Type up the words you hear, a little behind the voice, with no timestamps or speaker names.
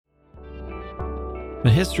The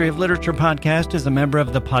History of Literature podcast is a member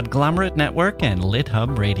of the Podglomerate Network and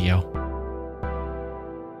LitHub Radio.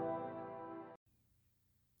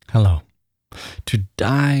 Hello. To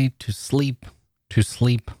die, to sleep,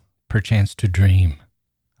 perchance to dream.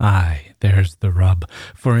 Aye, there's the rub,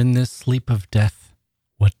 for in this sleep of death,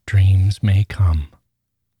 what dreams may come,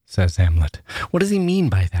 says Hamlet. What does he mean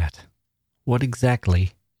by that? What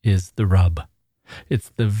exactly is the rub? It's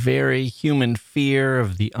the very human fear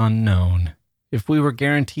of the unknown. If we were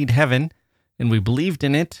guaranteed heaven, and we believed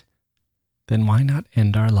in it, then why not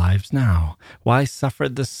end our lives now? Why suffer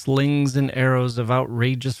the slings and arrows of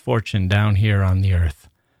outrageous fortune down here on the earth?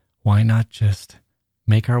 Why not just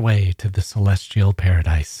make our way to the celestial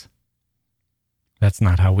paradise? That's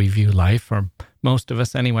not how we view life, or most of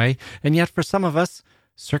us anyway, and yet for some of us,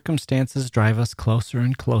 circumstances drive us closer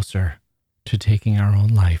and closer to taking our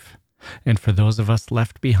own life. And for those of us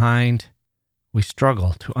left behind, we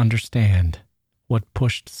struggle to understand what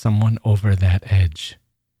pushed someone over that edge.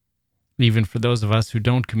 Even for those of us who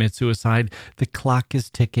don't commit suicide, the clock is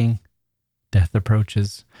ticking. Death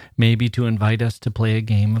approaches, maybe to invite us to play a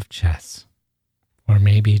game of chess, or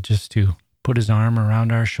maybe just to put his arm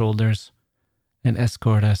around our shoulders and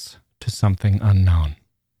escort us to something unknown.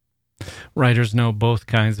 Writers know both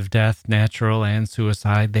kinds of death, natural and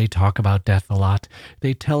suicide. They talk about death a lot.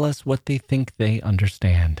 They tell us what they think they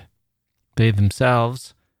understand. They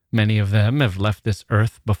themselves, many of them, have left this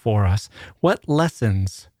earth before us. What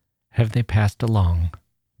lessons have they passed along?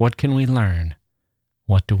 What can we learn?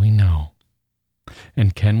 What do we know?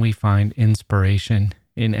 And can we find inspiration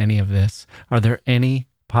in any of this? Are there any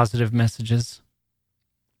positive messages?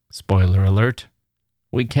 Spoiler alert,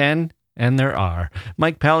 we can, and there are.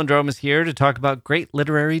 Mike Palindrome is here to talk about great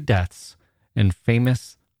literary deaths and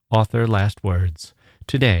famous author last words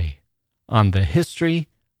today on the History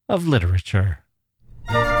of Literature.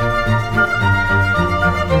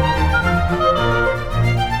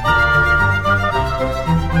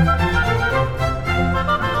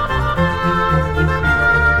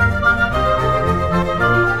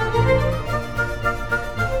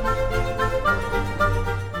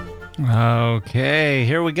 Okay,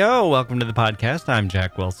 here we go. Welcome to the podcast. I'm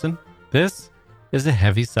Jack Wilson. This is a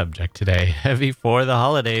heavy subject today, heavy for the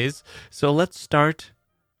holidays. So let's start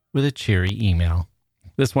with a cheery email.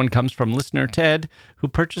 This one comes from listener Ted, who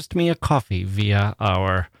purchased me a coffee via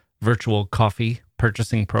our virtual coffee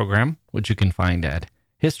purchasing program, which you can find at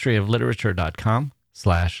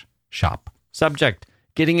historyofliterature.com/shop. Subject,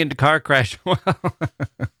 getting into car crash.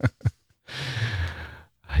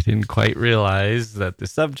 I didn't quite realize that the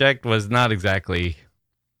subject was not exactly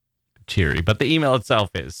cheery, but the email itself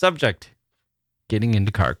is. Subject, getting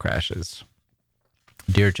into car crashes.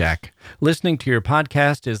 Dear Jack, listening to your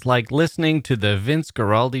podcast is like listening to the Vince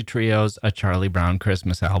Guaraldi Trio's A Charlie Brown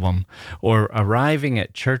Christmas album, or arriving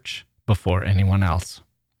at church before anyone else.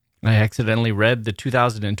 I accidentally read the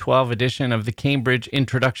 2012 edition of the Cambridge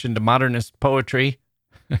Introduction to Modernist Poetry,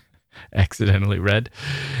 accidentally read,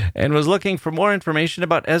 and was looking for more information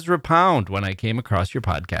about Ezra Pound when I came across your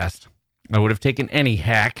podcast. I would have taken any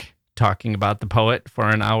hack talking about the poet for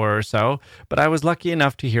an hour or so, but I was lucky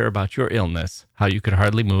enough to hear about your illness, how you could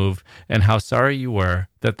hardly move, and how sorry you were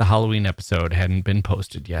that the Halloween episode hadn't been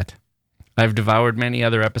posted yet. I've devoured many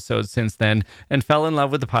other episodes since then and fell in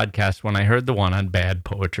love with the podcast when I heard the one on bad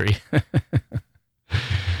poetry.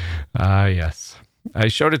 Yes. I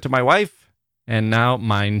showed it to my wife, and now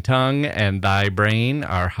mine tongue and thy brain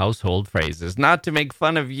are household phrases, not to make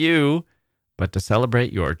fun of you, but to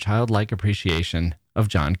celebrate your childlike appreciation of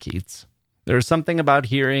John Keats. There's something about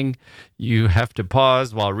hearing you have to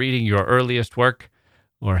pause while reading your earliest work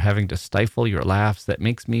or having to stifle your laughs that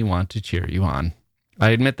makes me want to cheer you on.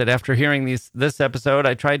 I admit that after hearing this episode,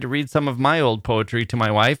 I tried to read some of my old poetry to my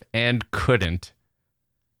wife and couldn't.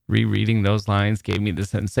 Rereading those lines gave me the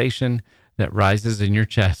sensation that rises in your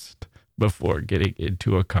chest before getting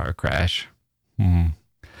into a car crash. I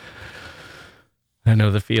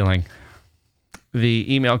know the feeling. The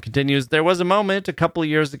email continues, there was a moment a couple of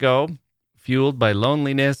years ago, fueled by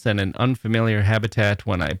loneliness and an unfamiliar habitat,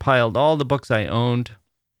 when I piled all the books I owned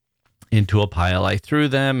into a pile. I threw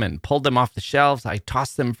them and pulled them off the shelves. I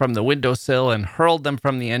tossed them from the windowsill and hurled them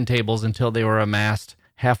from the end tables until they were amassed,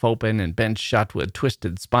 half open and bent shut with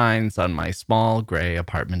twisted spines on my small gray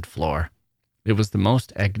apartment floor. It was the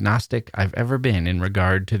most agnostic I've ever been in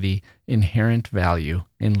regard to the inherent value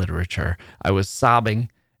in literature. I was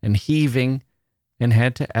sobbing and heaving and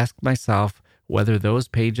had to ask myself whether those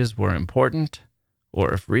pages were important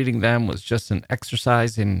or if reading them was just an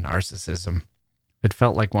exercise in narcissism. It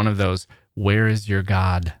felt like one of those "where is your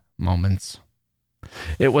God" moments.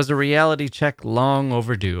 It was a reality check long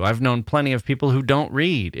overdue. I've known plenty of people who don't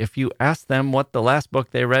read. If you ask them what the last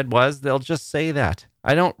book they read was, they'll just say that.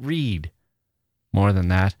 I don't read. More than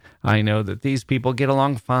that, I know that these people get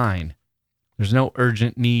along fine. There's no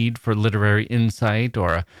urgent need for literary insight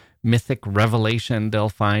or a mythic revelation they'll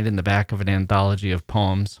find in the back of an anthology of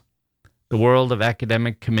poems. The world of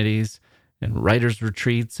academic committees and writers'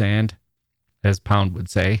 retreats and, as Pound would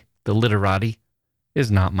say, the literati,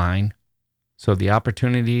 is not mine. So the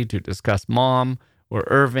opportunity to discuss Maugham or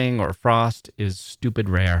Irving or Frost is stupid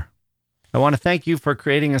rare. I want to thank you for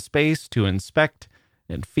creating a space to inspect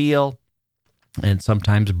and feel and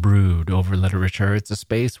sometimes brood over literature. It's a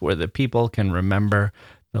space where the people can remember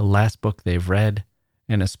the last book they've read,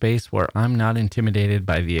 and a space where I'm not intimidated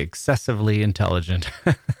by the excessively intelligent.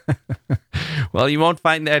 Well, you won't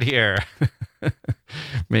find that here.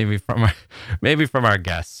 maybe from our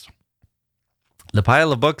guests. The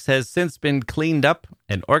pile of books has since been cleaned up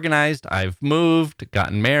and organized. I've moved,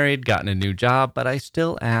 gotten married, gotten a new job, but I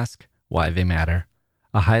still ask why they matter.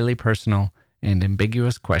 A highly personal and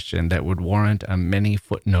ambiguous question that would warrant a many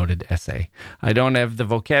footnoted essay. I don't have the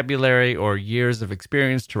vocabulary or years of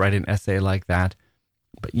experience to write an essay like that,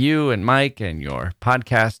 but you and Mike and your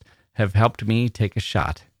podcast have helped me take a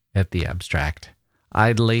shot at the abstract.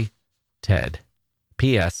 Idly, Ted.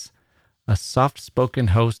 P.S. A soft-spoken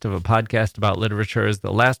host of a podcast about literature is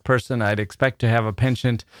the last person I'd expect to have a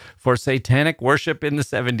penchant for satanic worship in the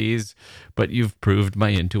 70s, but you've proved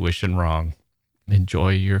my intuition wrong. Enjoy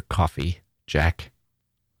your coffee, Jack.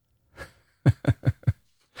 Did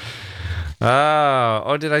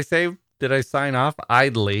I sign off?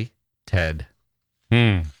 Idly, Ted.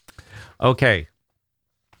 Okay.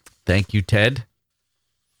 Thank you, Ted,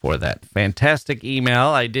 for that fantastic email.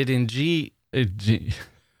 I did indeed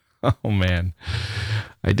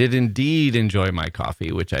enjoy my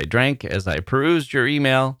coffee, which I drank as I perused your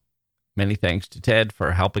email. Many thanks to Ted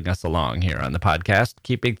for helping us along here on the podcast,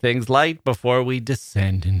 keeping things light before we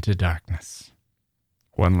descend into darkness.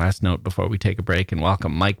 One last note before we take a break and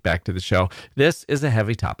welcome Mike back to the show. This is a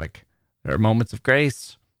heavy topic. There are moments of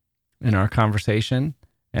grace in our conversation,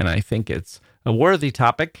 and I think it's a worthy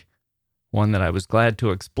topic, one that I was glad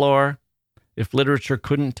to explore. If literature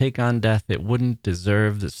couldn't take on death, it wouldn't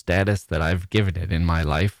deserve the status that I've given it in my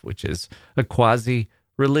life, which is a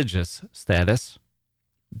quasi-religious status.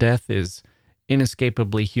 Death is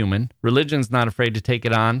inescapably human. Religion's not afraid to take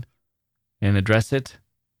it on and address it.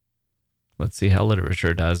 Let's see how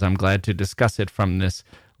literature does. I'm glad to discuss it from this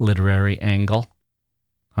literary angle.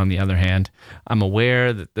 On the other hand, I'm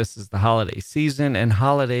aware that this is the holiday season, and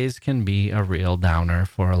holidays can be a real downer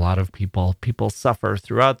for a lot of people. People suffer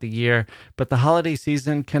throughout the year, but the holiday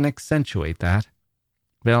season can accentuate that.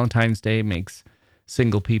 Valentine's Day makes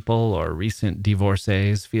single people or recent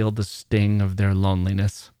divorcees feel the sting of their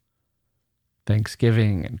loneliness.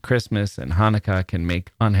 Thanksgiving and Christmas and Hanukkah can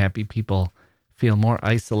make unhappy people feel more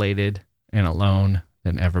isolated and alone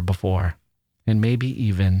than ever before, and maybe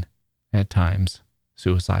even, at times,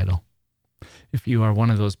 suicidal. If you are one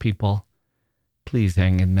of those people, please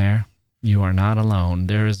hang in there. You are not alone.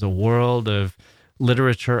 There is a world of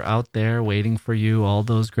literature out there waiting for you, all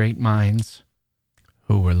those great minds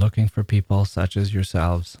who were looking for people such as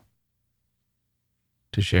yourselves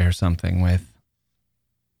to share something with.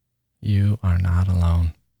 You are not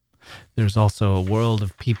alone. There's also a world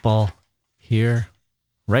of people here,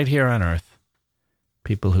 right here on Earth.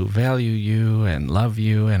 People who value you and love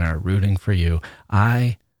you and are rooting for you.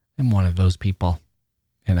 I am one of those people,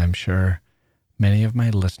 and I'm sure many of my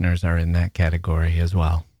listeners are in that category as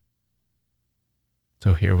well.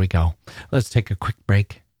 So here we go. Let's take a quick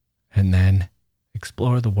break and then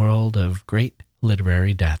explore the world of great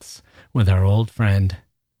literary deaths with our old friend,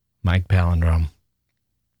 Mike Palindrome,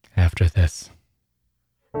 after this.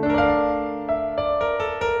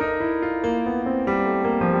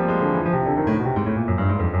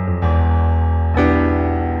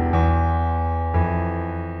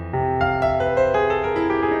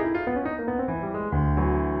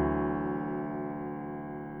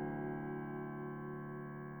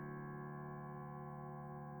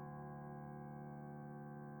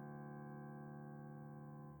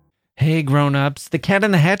 Hey grown-ups, the Cat in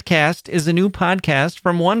the Hat Cast is a new podcast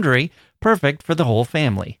from Wondery, perfect for the whole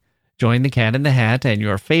family. Join the Cat in the Hat and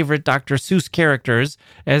your favorite Dr. Seuss characters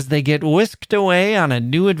as they get whisked away on a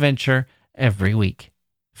new adventure every week.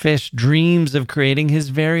 Fish dreams of creating his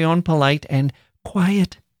very own polite and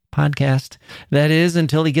quiet podcast. That is,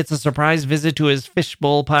 until he gets a surprise visit to his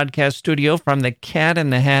Fishbowl podcast studio from the Cat in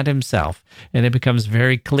the Hat himself, and it becomes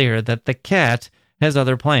very clear that the cat has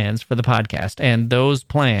other plans for the podcast, and those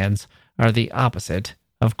plans are the opposite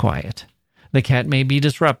of quiet. The cat may be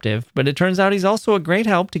disruptive, but it turns out he's also a great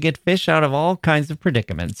help to get fish out of all kinds of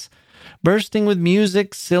predicaments. Bursting with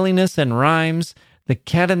music, silliness, and rhymes, the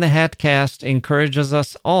Cat in the Hat cast encourages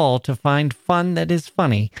us all to find fun that is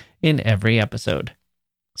funny in every episode.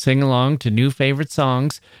 Sing along to new favorite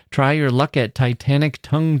songs, try your luck at Titanic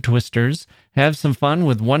tongue twisters, have some fun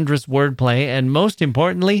with wondrous wordplay, and most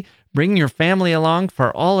importantly, bring your family along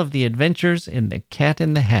for all of the adventures in the Cat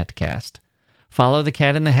in the Hat cast. Follow the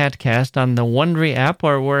Cat in the Hat cast on the Wondery app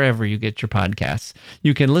or wherever you get your podcasts.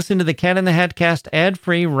 You can listen to the Cat in the Hat cast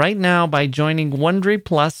ad-free right now by joining Wondery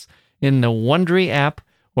Plus in the Wondery app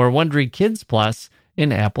or Wondery Kids Plus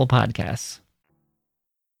in Apple Podcasts.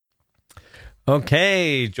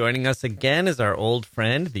 Okay, joining us again is our old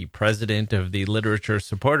friend, the president of the Literature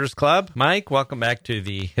Supporters Club. Mike, welcome back to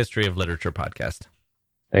the History of Literature podcast.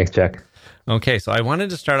 Thanks, Jack. Okay, so I wanted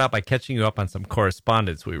to start out by catching you up on some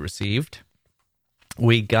correspondence we received.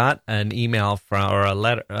 We got an email from, or a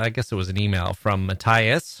letter, I guess it was an email from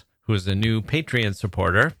Matthias, who is a new Patreon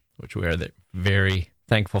supporter, which we are very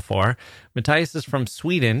thankful for. Matthias is from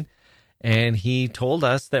Sweden, and he told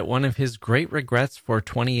us that one of his great regrets for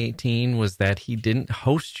 2018 was that he didn't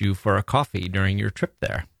host you for a coffee during your trip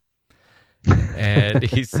there. And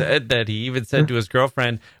he said that he even said to his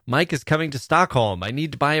girlfriend, Mike is coming to Stockholm. I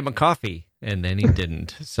need to buy him a coffee. And then he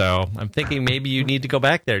didn't. So I'm thinking maybe you need to go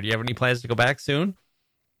back there. Do you have any plans to go back soon?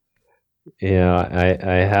 Yeah,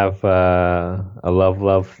 I have a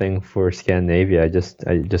love thing for Scandinavia. I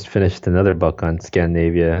just finished another book on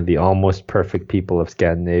Scandinavia, The Almost Perfect People of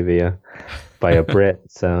Scandinavia, by a Brit.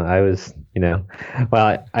 So I was,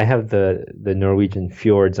 well, I have the Norwegian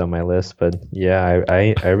fjords on my list, but yeah,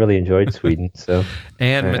 I really enjoyed Sweden. So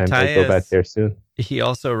and I might go back there soon. He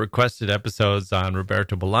also requested episodes on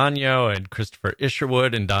Roberto Bolaño and Christopher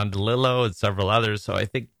Isherwood and Don DeLillo and several others. So I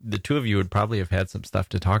think the two of you would probably have had some stuff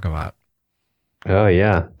to talk about. Oh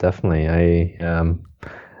yeah, definitely. I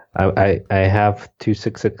have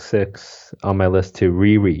 2666 on my list to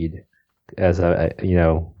reread as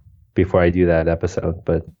before I do that episode,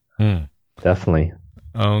 but definitely.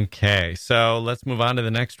 Okay, so let's move on to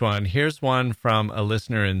the next one. Here's one from a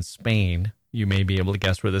listener in Spain. You may be able to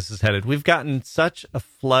guess where this is headed. We've gotten such a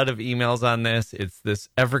flood of emails on this. It's this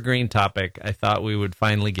evergreen topic. I thought we would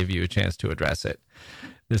finally give you a chance to address it.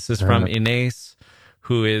 This is from Inés,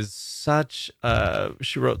 who is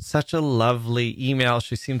she wrote such a lovely email.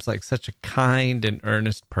 She seems like such a kind and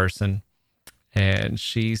earnest person. And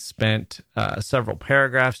she spent several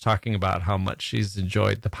paragraphs talking about how much she's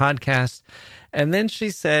enjoyed the podcast. And then she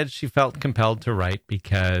said she felt compelled to write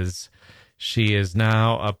because she is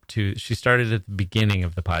now she started at the beginning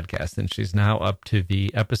of the podcast, and she's now up to the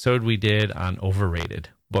episode we did on overrated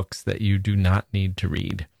books that you do not need to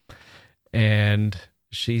read. And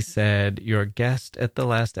she said, your guest at the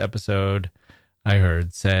last episode, I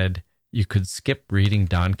heard, said you could skip reading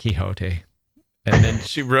Don Quixote. And then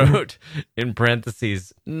she wrote in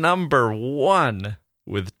parentheses, #1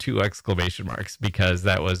 with 2 exclamation marks, because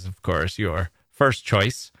that was, of course, your first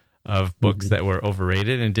choice of books that were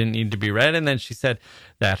overrated and didn't need to be read. And then she said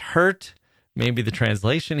that hurt. Maybe the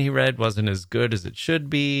translation he read wasn't as good as it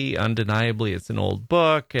should be. Undeniably, it's an old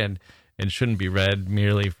book and shouldn't be read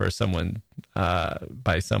merely for someone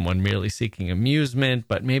by someone merely seeking amusement,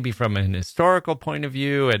 but maybe from an historical point of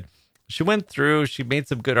view. And she went through, she made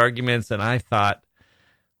some good arguments, and I thought,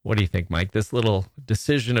 what do you think, Mike? This little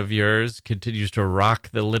decision of yours continues to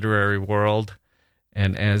rock the literary world.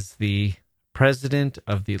 And as the president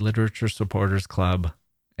of the Literature Supporters Club,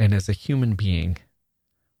 and as a human being,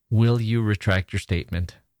 will you retract your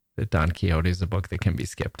statement that Don Quixote is a book that can be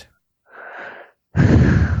skipped?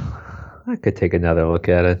 I could take another look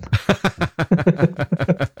at it.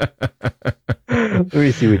 Let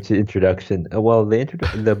me see which introduction. Well,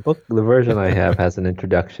 the version I have has an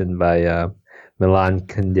introduction by Milan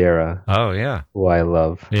Kundera. Oh yeah, who I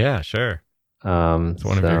love. Yeah, sure. It's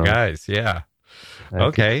one of your guys. Yeah.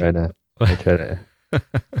 Okay. I try to.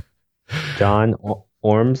 John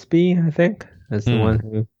Ormsby, I think, is the one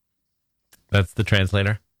who. That's the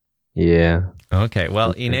translator. Yeah. Okay.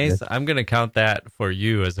 Well, Inés, I'm going to count that for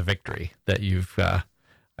you as a victory. That you've,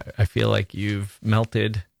 I feel like you've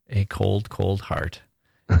melted a cold, cold heart,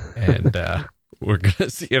 and we're going to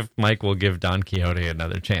see if Mike will give Don Quixote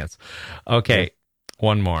another chance. Okay.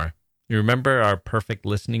 One more. You remember our perfect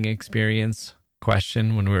listening experience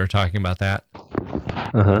question when we were talking about that?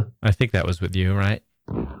 I think that was with you, right?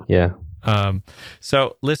 Yeah.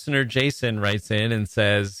 So listener Jason writes in and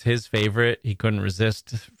says his favorite, he couldn't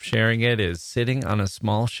resist sharing it, is sitting on a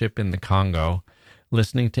small ship in the Congo,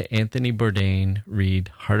 listening to Anthony Bourdain read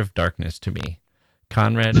Heart of Darkness to me.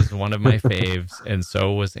 Conrad is one of my faves, and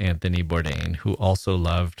so was Anthony Bourdain, who also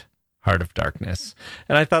loved Heart of Darkness.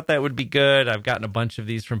 And I thought that would be good. I've gotten a bunch of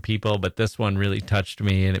these from people, but this one really touched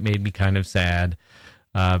me, and it made me kind of sad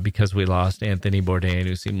because we lost Anthony Bourdain,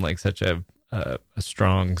 who seemed like such a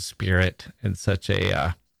strong spirit and such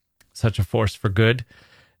a force for good.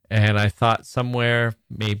 And I thought somewhere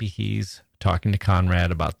maybe he's talking to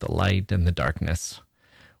Conrad about the light and the darkness,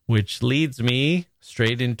 which leads me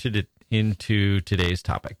straight into today's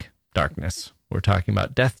topic, darkness. We're talking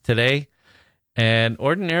about death today. And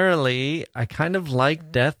ordinarily, I kind of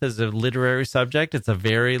like death as a literary subject. It's a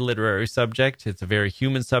very literary subject. It's a very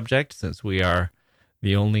human subject, since we are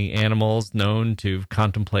the only animals known to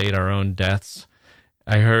contemplate our own deaths.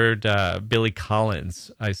 I heard Billy Collins.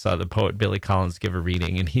 I saw the poet Billy Collins give a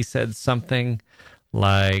reading, and he said something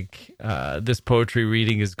like, this poetry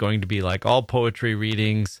reading is going to be like all poetry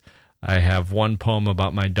readings. I have one poem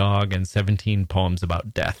about my dog and 17 poems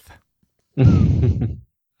about death.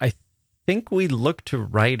 I think we look to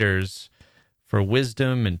writers for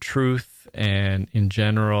wisdom and truth and, in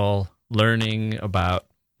general, learning about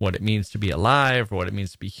what it means to be alive, what it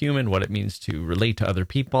means to be human, what it means to relate to other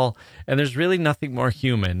people. And there's really nothing more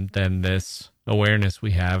human than this awareness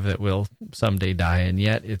we have that we'll someday die. And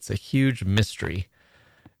yet it's a huge mystery.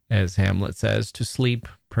 As Hamlet says, to sleep,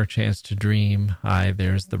 perchance to dream. Aye,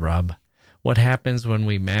 there's the rub. What happens when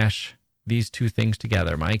we mash these two things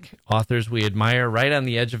together, Mike? Authors we admire right on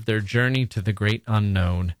the edge of their journey to the great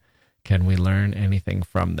unknown. Can we learn anything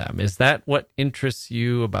from them? Is that what interests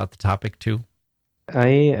you about the topic too? I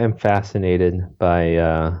am fascinated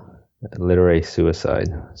by literary suicide.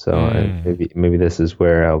 So maybe this is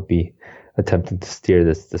where I'll be attempting to steer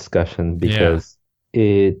this discussion, because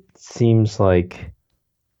it seems like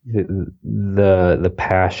the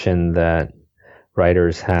passion that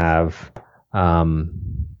writers have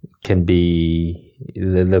can be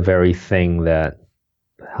the very thing that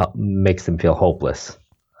makes them feel hopeless.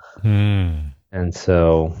 And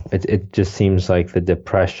so it just seems like the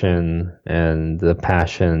depression and the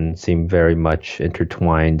passion seem very much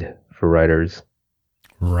intertwined for writers.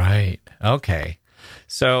 Right. Okay.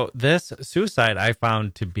 So this suicide I find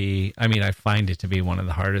it to be one of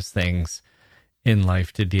the hardest things in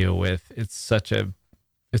life to deal with. It's such a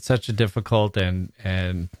difficult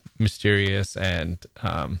and mysterious and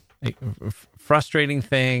frustrating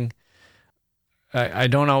thing. I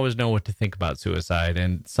don't always know what to think about suicide,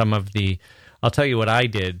 and I'll tell you what I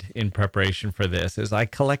did in preparation for this is I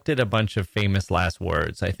collected a bunch of famous last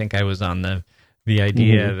words. I think I was on the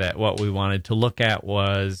idea that what we wanted to look at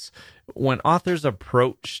was when authors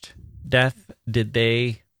approached death,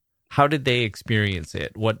 how did they experience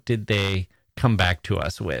it? What did they come back to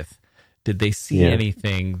us with? Did they see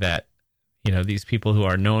anything that, these people who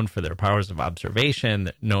are known for their powers of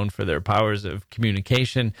observation, known for their powers of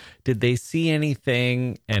communication, did they see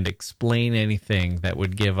anything and explain anything that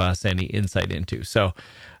would give us any insight into? So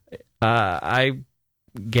I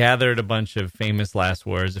gathered a bunch of famous last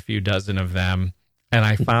words, a few dozen of them, and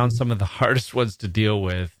I found some of the hardest ones to deal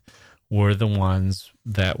with were the ones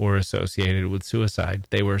that were associated with suicide.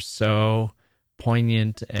 They were so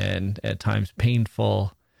poignant and at times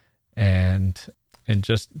painful and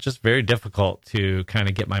just very difficult to kind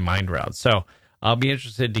of get my mind around. So I'll be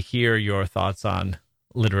interested to hear your thoughts on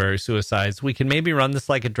literary suicides. We can maybe run this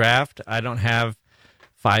like a draft. I don't have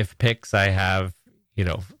 5 picks. I have,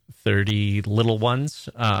 30 little ones.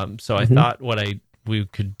 So I thought what we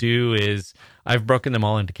could do is I've broken them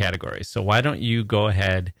all into categories. So why don't you go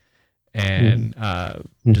ahead and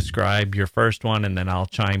describe your first one, and then I'll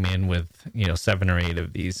chime in with, 7 or 8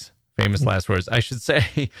 of these famous last words. I should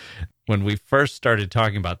say, when we first started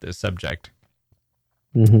talking about this subject,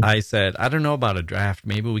 I said, I don't know about a draft.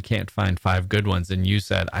 Maybe we can't find 5 good ones. And you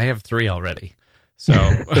said, I have 3 already. So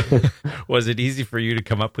was it easy for you to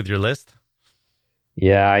come up with your list?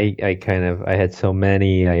 Yeah, I had so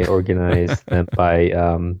many. I organized them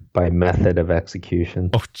by method of execution.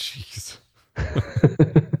 Oh, jeez.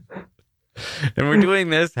 And we're doing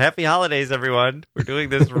this. Happy holidays, everyone. We're doing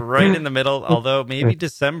this right in the middle, although maybe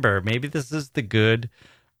December. Maybe this is the good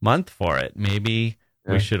month for it. Maybe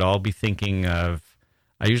we should all be thinking of,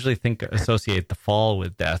 I usually associate the fall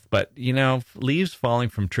with death, but, leaves falling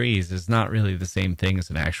from trees is not really the same thing as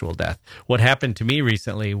an actual death. What happened to me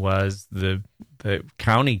recently was the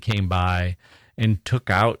county came by and took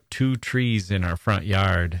out 2 trees in our front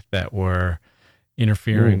yard that were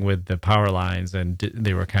interfering with the power lines, and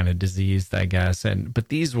they were kind of diseased, I guess. But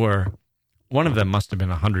these were, one of them must have been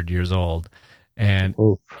 100 years old. And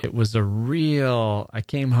it was I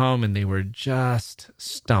came home and they were just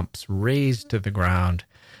stumps raised to the ground.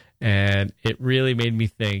 And it really made me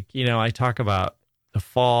think, I talk about the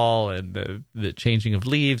fall and the changing of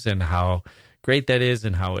leaves and how great that is,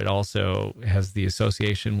 and how it also has the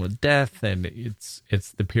association with death, and it's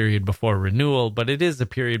the period before renewal, but it is a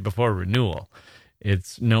period before renewal.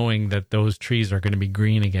 It's knowing that those trees are going to be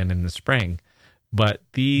green again in the spring. But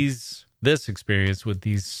this experience with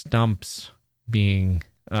these stumps being,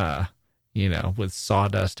 with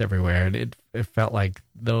sawdust everywhere, and it felt like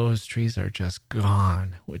those trees are just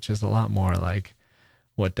gone, which is a lot more like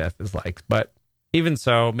what death is like. But even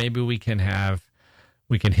so, maybe we can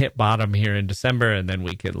hit bottom here in December, and then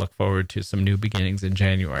we could look forward to some new beginnings in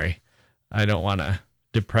January. I don't want to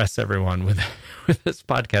depress everyone with this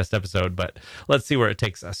podcast episode, but let's see where it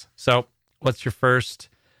takes us. So what's your first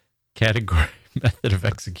category method of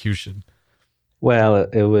execution? Well,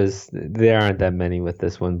 there aren't that many with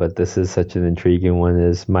this one, but this is such an intriguing one,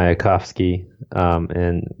 is Mayakovsky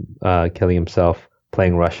and killing himself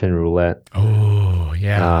playing Russian roulette. Oh,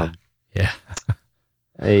 yeah. Yeah.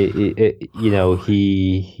 He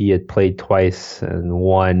had played twice and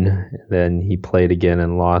won, then he played again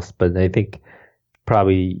and lost, but I think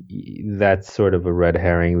probably that's sort of a red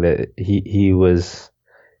herring, that he was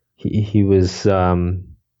if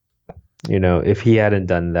he hadn't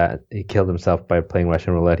done that, he killed himself by playing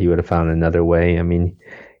Russian roulette, he would have found another way. I mean,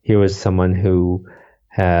 he was someone who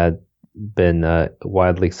had been a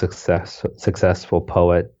widely successful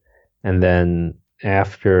poet, and then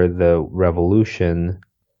after the revolution,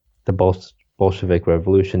 the Bolshevik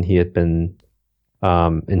Revolution, he had been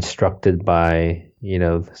instructed by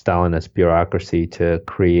the Stalinist bureaucracy to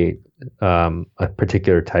create a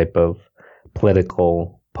particular type of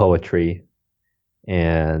political poetry,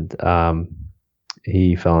 and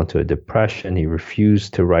he fell into a depression. He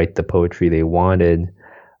refused to write the poetry they wanted.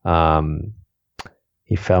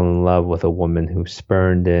 He fell in love with a woman who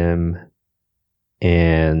spurned him,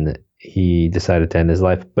 and he decided to end his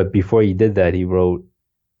life. But before he did that, he wrote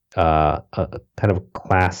a kind of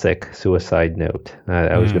classic suicide note.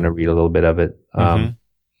 I was going to read a little bit of it.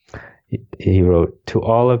 He wrote, "To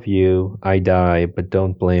all of you, I die, but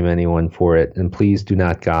don't blame anyone for it, and please do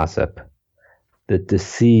not gossip. The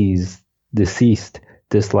deceased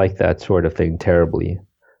dislike that sort of thing terribly.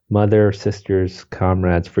 Mother, sisters,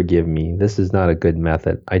 comrades, forgive me. This is not a good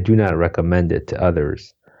method. I do not recommend it to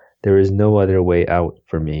others. There is no other way out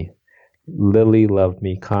for me. Lily loved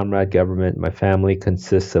me, comrade, government. My family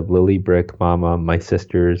consists of Lily, Brick, Mama, my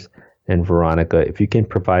sisters, and Veronica. If you can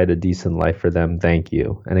provide a decent life for them, thank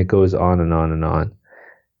you." And it goes on and on and on.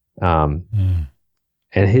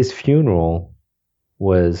 And his funeral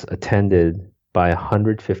was attended by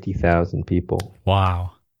 150,000 people.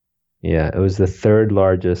 Wow. Yeah, it was the third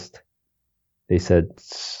largest, they said,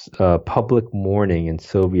 public mourning in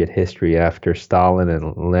Soviet history after Stalin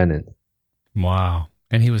and Lenin. Wow.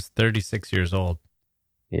 And he was 36 years old.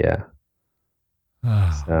 Yeah.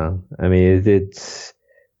 So, I mean, it's,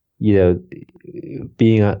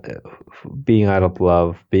 being out of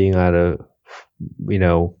love, being out of,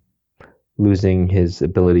 losing his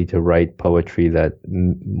ability to write poetry that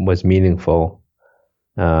was meaningful.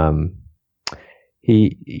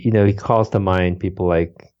 He calls to mind people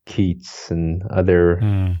like Keats and other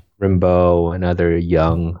Rimbaud and other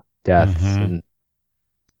young deaths. And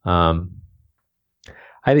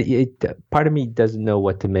part of me doesn't know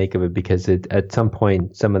what to make of it, because at some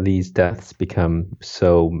point some of these deaths become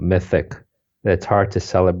so mythic that it's hard to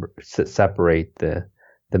separate the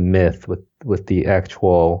myth with the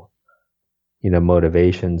actual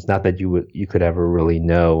motivations. Not that you could ever really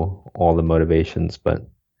know all the motivations, but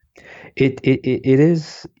it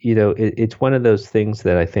is it's one of those things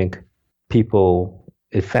that I think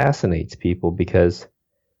it fascinates people, because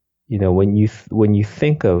when you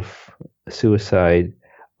think of suicide,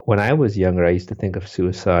 when I was younger, I used to think of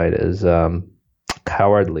suicide as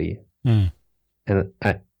cowardly, and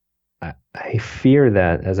I fear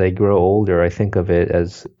that as I grow older, I think of it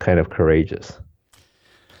as kind of courageous.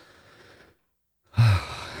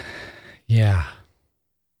 Yeah.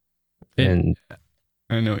 And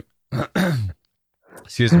I know.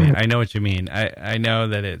 Excuse me. I know what you mean. I know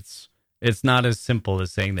that it's not as simple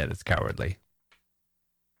as saying that it's cowardly.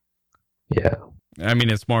 Yeah. I mean,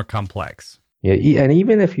 it's more complex. Yeah, and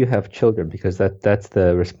even if you have children, because that's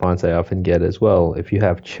the response I often get as well. If you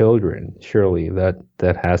have children, surely that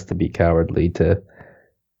has to be cowardly to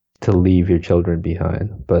leave your children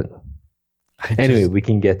behind. But anyway, we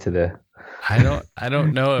can get to the. I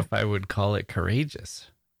don't know if I would call it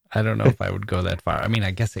courageous. I don't know if I would go that far. I mean,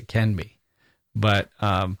 I guess it can be, but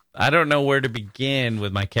I don't know where to begin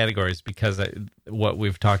with my categories, because what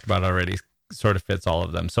we've talked about already sort of fits all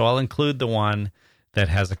of them. So I'll include the one that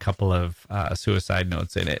has a couple of suicide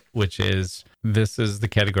notes in it, this is the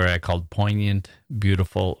category I called poignant,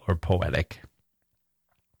 beautiful, or poetic.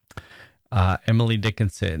 Emily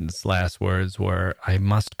Dickinson's last words were, "I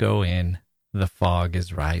must go in, the fog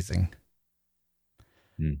is rising."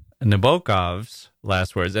 Nabokov's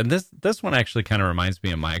last words, and this one actually kind of reminds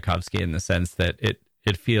me of Mayakovsky in the sense that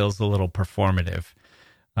it feels a little performative.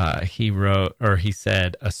 He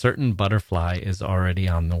said, "A certain butterfly is already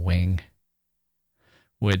on the wing,"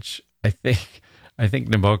 which I think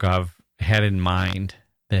Nabokov had in mind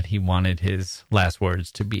that he wanted his last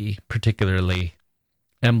words to be particularly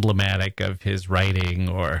emblematic of his writing,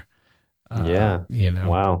 or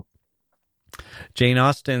Wow. Jane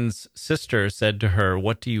Austen's sister said to her,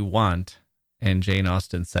 "What do you want?" And Jane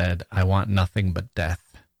Austen said, "I want nothing but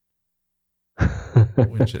death,"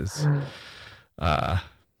 which is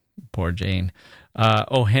poor Jane.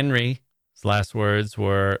 O. Henry's last words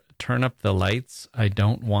were, "Turn up the lights. I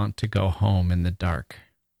don't want to go home in the dark,"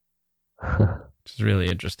 which is really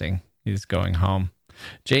interesting. He's going home.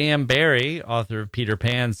 J.M. Barrie, author of Peter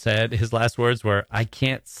Pan, said his last words were, "I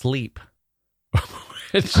can't sleep,"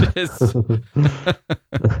 which is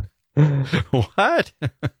what?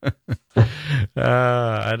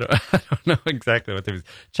 I don't know exactly what they mean.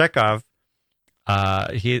 Chekhov,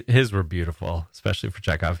 his were beautiful, especially for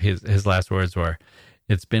Chekhov. His last words were,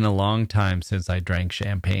 "It's been a long time since I drank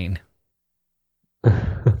champagne."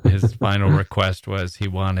 His final request was he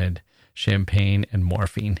wanted champagne and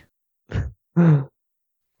morphine.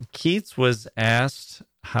 Keats was asked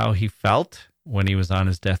how he felt when he was on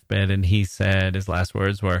his deathbed, and he said his last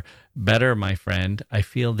words were, "Better, my friend. I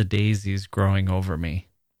feel the daisies growing over me."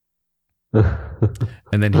 And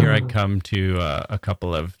then here I come to a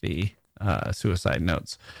couple of the suicide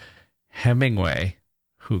notes. Hemingway,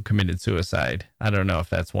 who committed suicide, I don't know if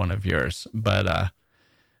that's one of yours, but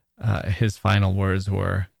his final words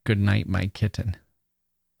were, "Good night, my kitten,"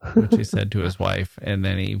 which he said to his wife, and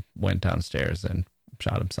then he went downstairs and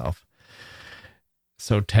shot himself.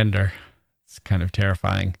 So tender. It's kind of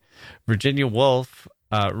terrifying. Virginia Woolf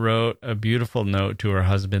wrote a beautiful note to her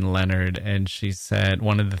husband, Leonard, and she said,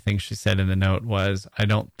 one of the things she said in the note was, "I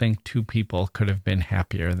don't think two people could have been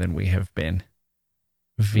happier than we have been."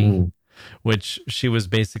 Which she was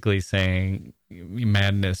basically saying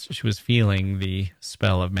madness. She was feeling the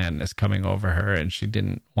spell of madness coming over her, and she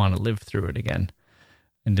didn't want to live through it again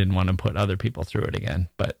and didn't want to put other people through it again.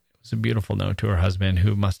 But it was a beautiful note to her husband,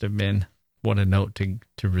 who must have been, what a note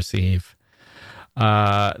to receive.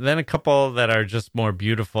 Then a couple that are just more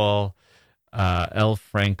beautiful. L.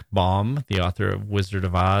 Frank Baum, the author of Wizard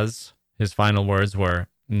of Oz, his final words were,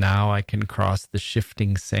 "Now I can cross the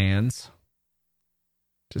shifting sands."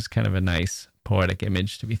 Just kind of a nice poetic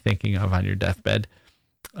image to be thinking of on your deathbed.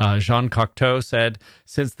 Jean Cocteau said,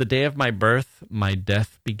 "Since the day of my birth, my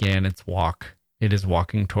death began its walk. It is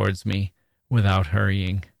walking towards me without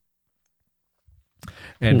hurrying."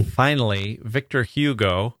 And finally, Victor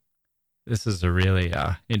Hugo, this is a really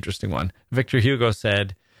interesting one. Victor Hugo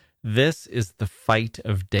said, "This is the fight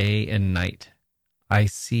of day and night. I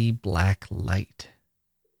see black light."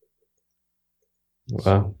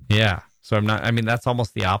 Wow. Yeah. So that's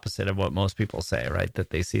almost the opposite of what most people say, right?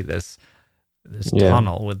 That they see this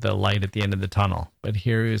tunnel with the light at the end of the tunnel. But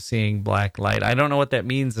here you're seeing black light. I don't know what that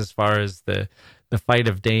means as far as the fight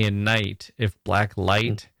of day and night. If black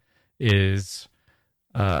light is,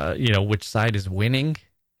 which side is winning?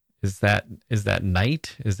 Is that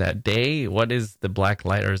night? Is that day? What is the black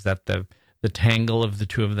light? Or is that the tangle of the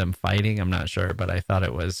two of them fighting? I'm not sure, but I thought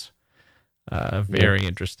it was a very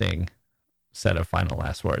interesting set of final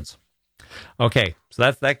last words. Okay, so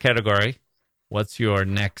that's that category. What's your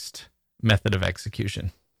next method of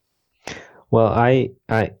execution? Well,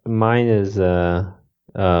 mine is a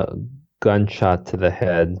gunshot to the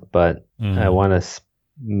head, but I want to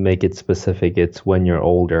make it specific. It's when you're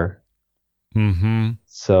older. Mm-hmm.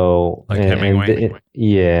 So, like Hemingway.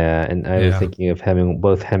 And I was thinking of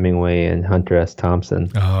both Hemingway and Hunter S. Thompson.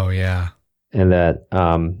 Oh yeah, and that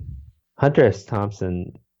Hunter S.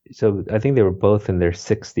 Thompson. So I think they were both in their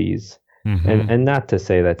 60s. Mm-hmm. And not to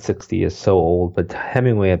say that 60 is so old, but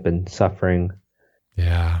Hemingway had been suffering.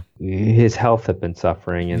 Yeah. His health had been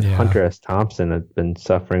suffering, and Hunter S. Thompson had been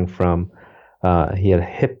suffering from, he had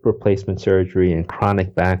hip replacement surgery and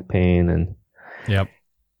chronic back pain.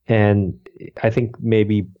 And I think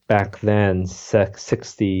maybe back then,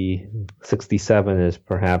 67 is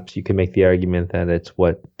perhaps, you can make the argument that it's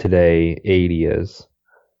what today 80 is.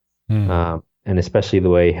 And especially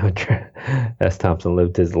the way Hunter S. Thompson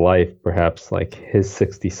lived his life, perhaps like his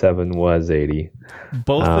 67 was 80.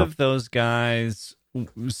 Both of those guys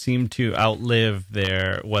seem to outlive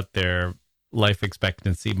their life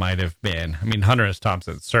expectancy might have been. I mean, Hunter S.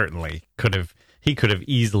 Thompson certainly could have, he could have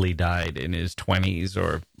easily died in his 20s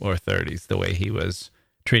or 30s the way he was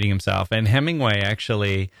treating himself. And Hemingway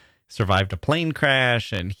actually survived a plane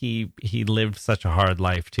crash, and he lived such a hard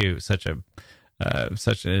life too, such an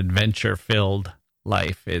adventure filled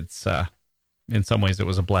life. It's in some ways it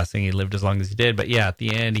was a blessing he lived as long as he did, but yeah, at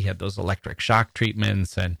the end he had those electric shock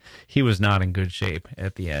treatments, and he was not in good shape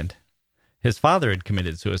at the end. His father had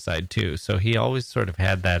committed suicide too, so he always sort of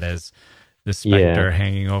had that as the specter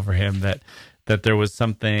hanging over him, that there was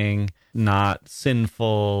something not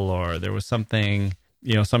sinful, or there was something,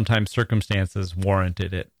 sometimes circumstances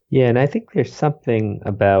warranted it. Yeah, and I think there's something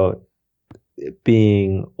about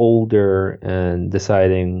being older and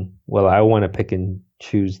deciding, well, I want to pick and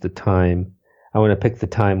choose the time. I want to pick the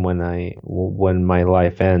time when my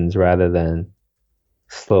life ends, rather than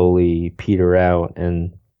slowly peter out.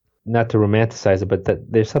 And not to romanticize it, but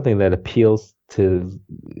that there's something that appeals to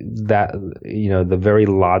that, the very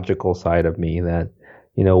logical side of me, that,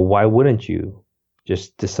 why wouldn't you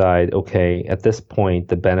just decide, okay, at this point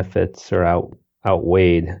the benefits are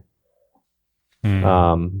outweighed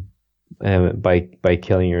and by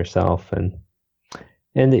killing yourself, and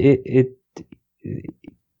it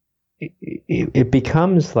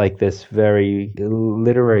becomes like this very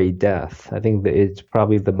literary death. I think that it's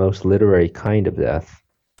probably the most literary kind of death,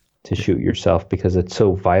 to shoot yourself, because it's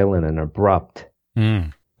so violent and abrupt.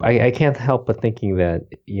 I can't help but thinking that,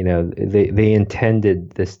 they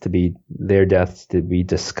intended their deaths to be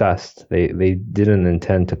discussed. They didn't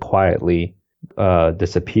intend to quietly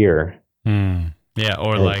disappear. Yeah,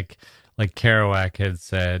 or like Kerouac had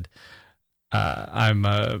said, I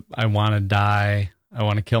want to die. I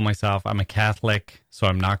want to kill myself. I'm a Catholic, so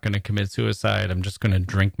I'm not going to commit suicide. I'm just going to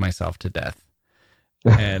drink myself to death.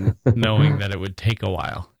 And knowing that it would take a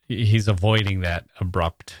while. He's avoiding that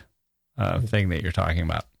abrupt thing that you're talking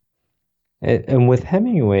about. And with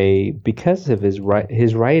Hemingway, because of his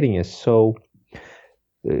writing is so,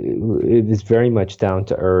 it is very much down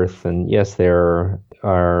to earth. And yes, there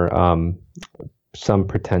are some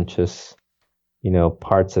pretentious,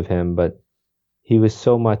 parts of him, but he was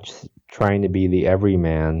so much trying to be the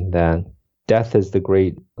everyman that death is the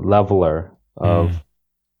great leveler of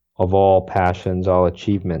all passions, all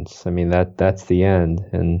achievements. I mean, that's the end.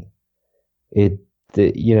 And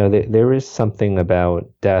there is something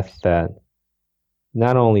about death that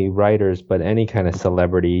not only writers, but any kind of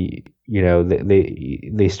celebrity,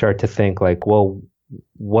 they start to think like, well,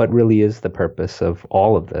 what really is the purpose of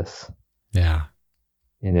all of this? Yeah.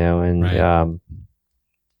 And right.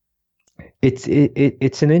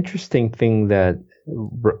 It's an interesting thing that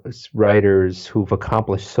writers who've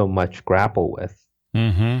accomplished so much grapple with.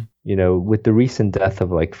 With the recent death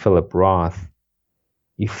of like Philip Roth,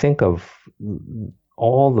 you think of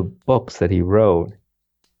all the books that he wrote,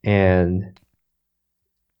 and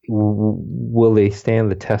will they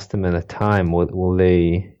stand the testament of time?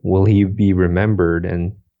 Will he be remembered?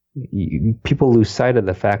 And people lose sight of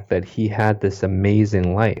the fact that he had this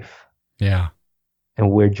amazing life. Yeah.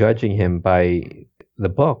 And we're judging him by the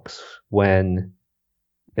books, when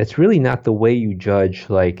it's really not the way you judge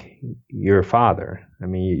like your father. I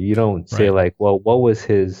mean, you don't say like, well, what was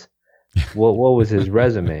his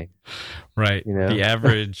resume? Right. The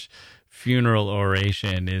average funeral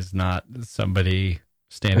oration is not somebody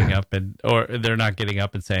standing up or they're not getting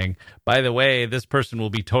up and saying, by the way, this person will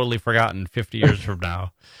be totally forgotten 50 years from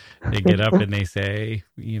now. They get up and they say,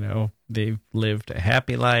 they've lived a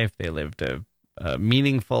happy life. They lived a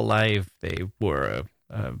meaningful life. They were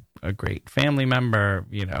a great family member.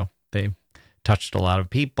 They touched a lot of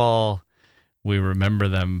people. We remember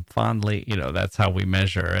them fondly. That's how we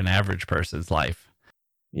measure an average person's life.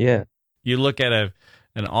 Yeah. You look at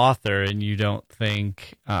an author and you don't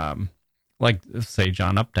think, like say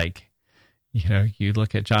John Updike, you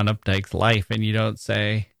look at John Updike's life and you don't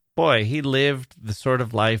say, boy, he lived the sort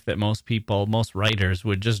of life that most writers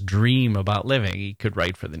would just dream about living. He could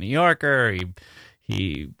write for the New Yorker.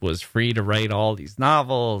 He was free to write all these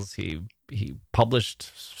novels. He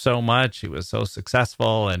published so much. He was so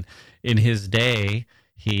successful. And in his day,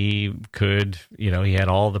 he could, he had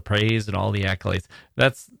all the praise and all the accolades.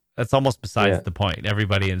 That's almost besides the point.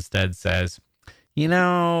 Everybody instead says,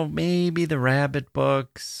 maybe the Rabbit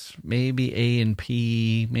books, maybe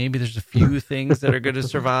A&P, maybe there's a few things that are going to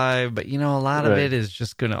survive, but a lot of it is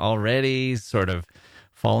just going to already sort of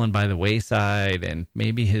fallen by the wayside, and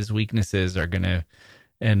maybe his weaknesses are going to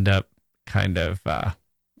end up kind of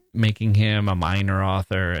making him a minor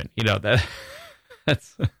author, and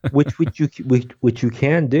that's which you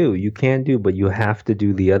can do, but you have to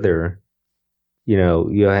do the other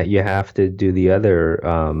you have to do the other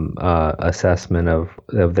assessment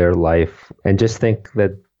of their life, and just think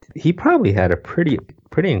that he probably had a pretty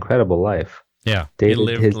incredible life. Yeah, he Dated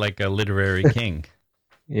lived his like a literary king.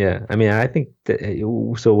 Yeah, I mean, I think that,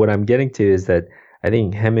 so what I'm getting to is that I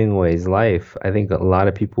think Hemingway's life, I think a lot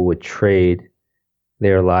of people would trade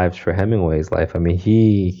their lives for Hemingway's life. I mean,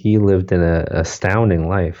 he lived an astounding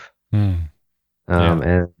life. Hmm. Yeah.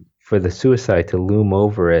 And for the suicide to loom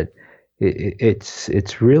over it,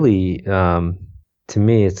 it's really, to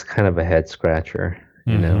me, it's kind of a head scratcher,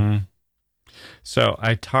 you know. Hmm. So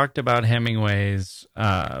I talked about Hemingway's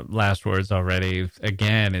last words already.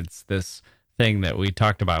 Again, it's this thing that we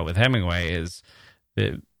talked about with Hemingway is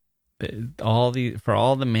that for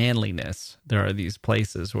all the manliness, there are these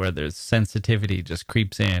places where there's sensitivity just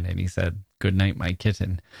creeps in. And he said, "Good night, my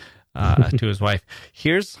kitten," to his wife.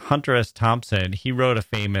 Here's Hunter S. Thompson. He wrote a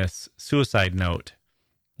famous suicide note,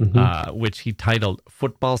 Hmm. which he titled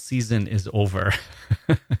 "Football Season is Over."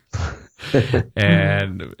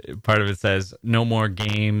 And part of it says, "No more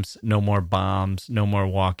games, no more bombs, no more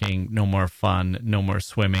walking, no more fun, no more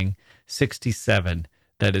swimming. 67.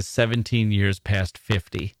 That is 17 years past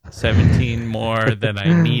 50. 17 more than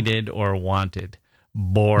I needed or wanted.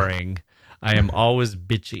 Boring. I am always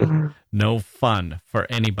bitchy. No fun for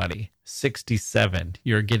anybody. 67.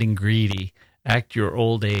 You're getting greedy. Act your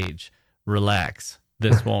old age. Relax.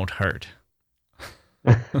 This won't hurt."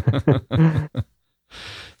 It's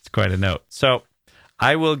quite a note. So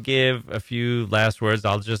I will give a few last words.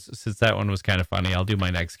 I'll just, since that one was kind of funny, I'll do my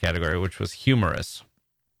next category, which was humorous.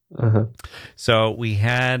 Uh-huh. So we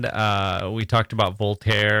talked about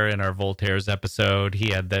Voltaire in our Voltaire's episode. He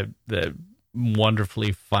had the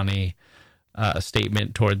wonderfully funny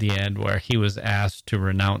statement toward the end where he was asked to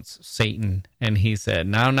renounce Satan. And he said,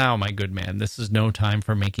 now, my good man, this is no time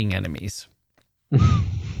for making enemies.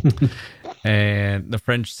 And the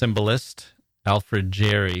French symbolist Alfred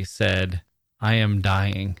Jarry said, "I am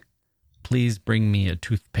dying. Please bring me a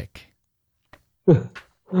toothpick."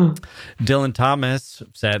 Dylan Thomas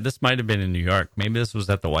said, this might have been in New York. Maybe this was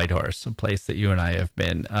at the White Horse, a place that you and I have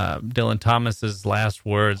been. Dylan Thomas's last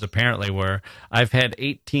words apparently were, "I've had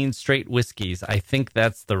 18 straight whiskeys. I think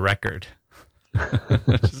that's the record."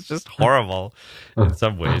 It's just horrible in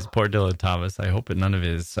some ways. Poor Dylan Thomas. I hope that none of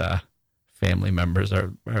his family members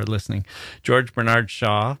are listening. George Bernard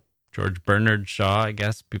Shaw, I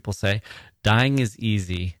guess people say, "Dying is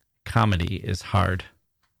easy. Comedy is hard."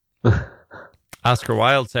 Oscar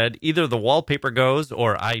Wilde said, "Either the wallpaper goes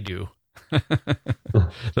or I do."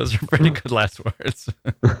 Those are pretty good last words.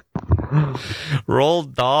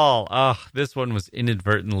 Roald Dahl. Oh, this one was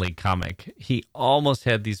inadvertently comic. He almost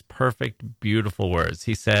had these perfect, beautiful words.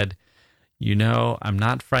 He said, "I'm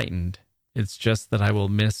not frightened. It's just that I will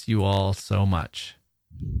miss you all so much."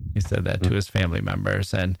 He said that to his family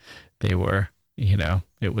members, and they were,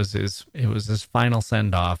 it was his final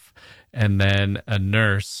send off. And then a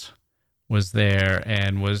nurse was there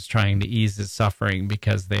and was trying to ease his suffering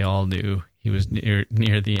because they all knew he was near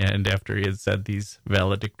the end after he had said these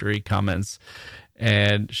valedictory comments.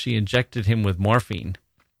 And she injected him with morphine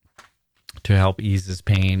to help ease his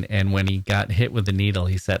pain. And when he got hit with the needle,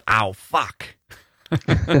 he said, "Ow, fuck."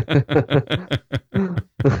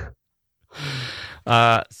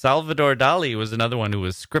 Salvador Dali was another one who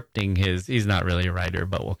was scripting he's not really a writer,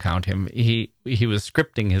 but we'll count him. He was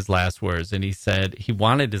scripting his last words, and he said he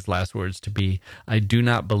wanted his last words to be, "I do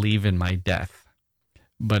not believe in my death."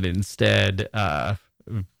 But instead,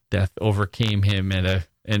 death overcame him at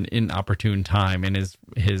an inopportune time, and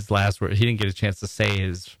his last words, he didn't get a chance to say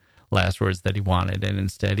his last words that he wanted, and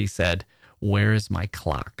instead he said, "Where is my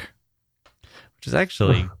clock?" Which is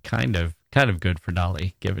actually kind of good for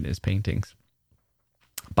Dali, given his paintings.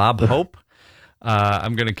 Bob Hope,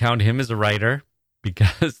 I'm going to count him as a writer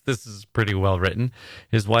because this is pretty well written.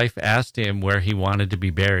 His wife asked him where he wanted to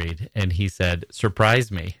be buried, and he said, "Surprise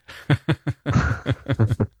me."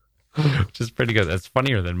 Which is pretty good. That's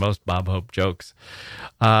funnier than most Bob Hope jokes.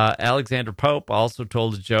 Alexander Pope also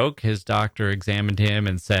told a joke. His doctor examined him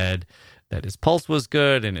and said that his pulse was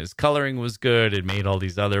good and his coloring was good, and made all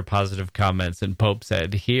these other positive comments. And Pope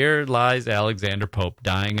said, "Here lies Alexander Pope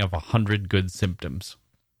dying of 100 good symptoms."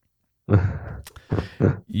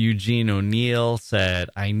 Eugene O'Neill said,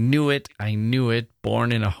 I knew it.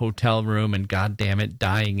 Born in a hotel room and goddamn it,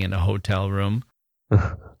 dying in a hotel room."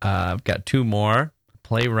 I've got two more.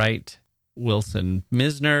 Playwright Wilson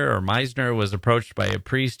Meisner was approached by a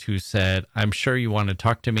priest who said, "I'm sure you want to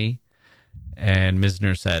talk to me." And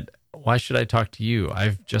Meisner said, "Why should I talk to you?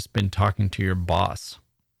 I've just been talking to your boss."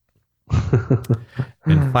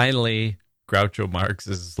 And finally, Groucho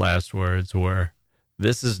Marx's last words were,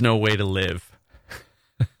 "This is no way to live."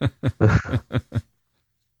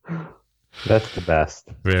 That's the best.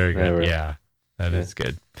 Very good. Ever. Yeah, that is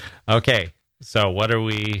good. Okay, so what are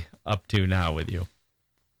we up to now with you?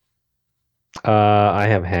 I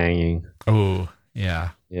have hanging. Oh, yeah.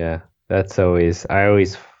 Yeah, that's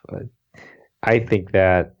I think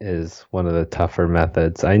that is one of the tougher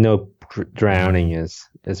methods. I know drowning is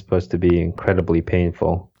supposed to be incredibly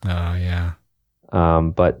painful. Oh, yeah.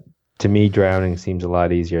 But to me, drowning seems a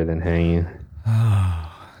lot easier than hanging.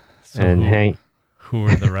 Oh, so And who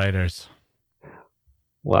are the writers?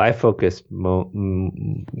 well, I focus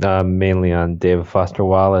mainly on David Foster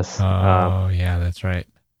Wallace, Oh, yeah, that's right.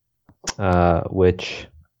 which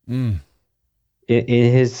Mm.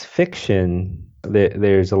 in his fiction,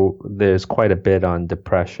 there's quite a bit on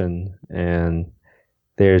depression, and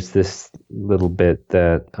there's this little bit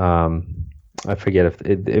that I forget if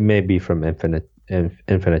it may be from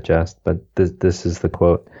Infinite Jest, but this is the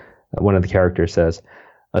quote. One of the characters says,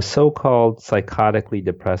 "A so-called psychotically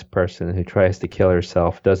depressed person who tries to kill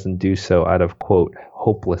herself doesn't do so out of, quote,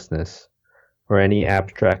 hopelessness or any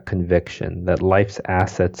abstract conviction that life's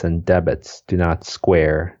assets and debits do not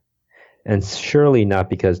square, and surely not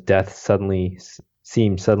because death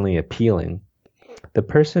seems suddenly appealing. The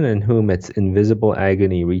person in whom its invisible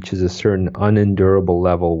agony reaches a certain unendurable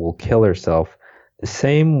level will kill herself the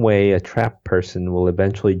same way a trapped person will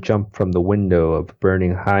eventually jump from the window of a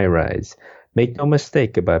burning high-rise. Make no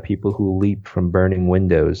mistake about people who leap from burning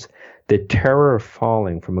windows. The terror of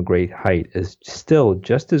falling from a great height is still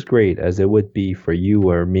just as great as it would be for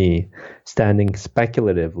you or me, standing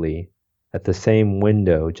speculatively at the same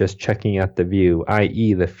window, just checking out the view,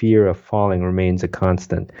 i.e., the fear of falling remains a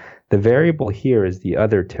constant. The variable here is the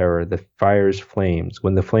other terror, the fire's flames.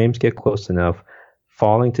 When the flames get close enough,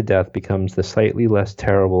 falling to death becomes the slightly less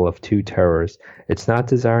terrible of two terrors. It's not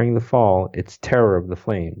desiring the fall, it's terror of the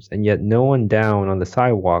flames. And yet no one down on the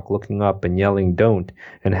sidewalk looking up and yelling, "Don't,"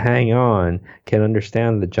 and "Hang on," can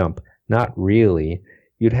understand the jump. Not really.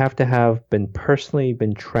 You'd have to have personally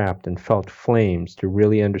been trapped and felt flames to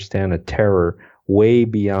really understand a terror way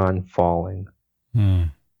beyond falling. Mm.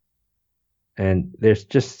 And there's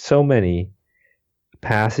just so many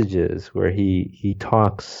passages where he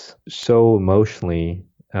talks so emotionally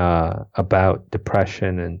about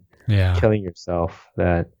depression and killing yourself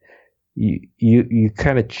that you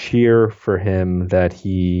kind of cheer for him that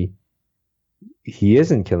he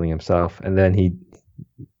isn't killing himself, and then he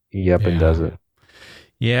and does it.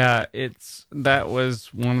 Yeah, that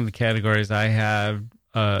was one of the categories I had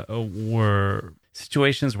were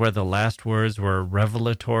situations where the last words were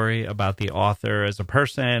revelatory about the author as a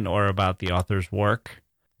person or about the author's work.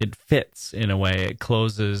 It fits in a way. It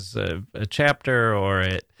closes a chapter, or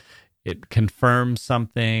it confirms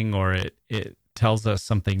something, or it tells us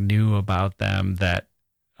something new about them that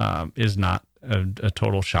is not a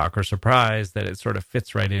total shock or surprise, that it sort of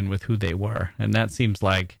fits right in with who they were. And that seems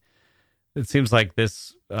like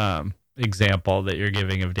this example that you're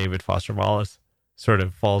giving of David Foster Wallace sort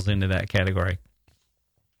of falls into that category.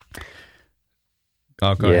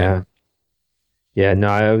 Oh, go ahead. Yeah.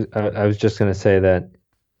 No, I was just going to say that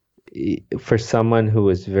for someone who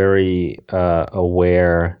is very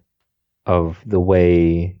aware of the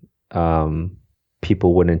way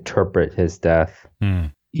people would interpret his death,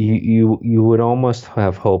 you would almost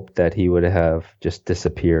have hoped that he would have just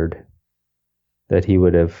disappeared. That he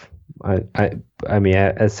would have. I mean,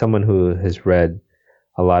 as someone who has read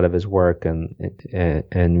a lot of his work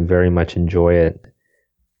and very much enjoy it,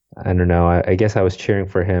 I don't know. I guess I was cheering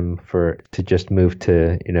for him to just move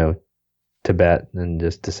to Tibet and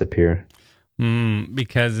just disappear.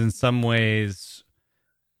 Because in some ways,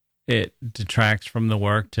 it detracts from the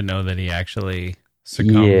work to know that he actually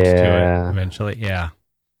succumbs to it eventually. Yeah.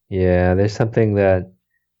 Yeah, there's something that.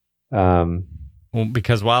 Well,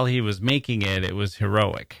 because while he was making it, it was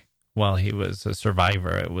heroic. While he was a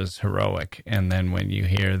survivor, it was heroic. And then when you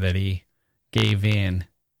hear that he gave in,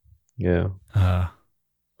 yeah.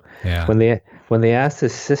 When they asked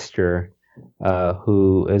his sister,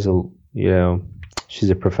 who is she's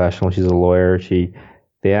a professional, she's a lawyer.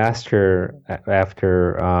 They asked her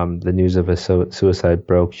after the news of his suicide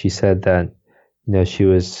broke. She said that she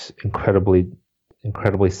was incredibly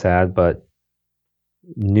sad, but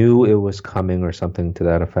knew it was coming, or something to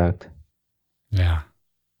that effect. Yeah.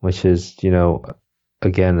 Which is,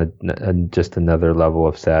 again, just another level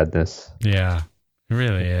of sadness. Yeah, it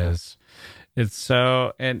really is. It's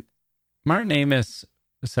so, and Martin Amis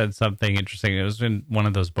said something interesting. It was in one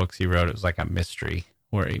of those books he wrote. It was like a mystery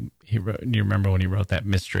where he wrote, you remember when he wrote that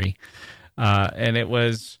mystery? And it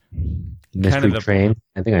was Mystery kind of Train.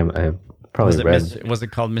 I think I Probably red. Was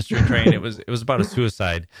it called Mystery Train? It was about a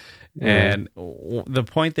suicide. Yeah. And the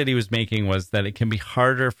point that he was making was that it can be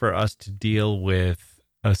harder for us to deal with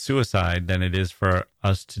a suicide than it is for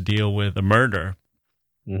us to deal with a murder.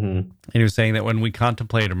 Mm-hmm. And he was saying that when we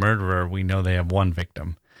contemplate a murderer, we know they have one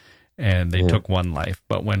victim and they took one life.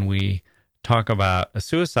 But when we talk about a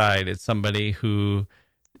suicide, it's somebody who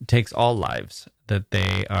takes all lives, that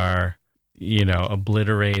they are,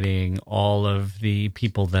 obliterating all of the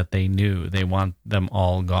people that they knew. They want them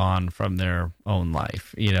all gone from their own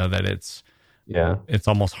life. That it's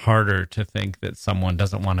almost harder to think that someone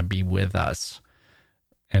doesn't want to be with us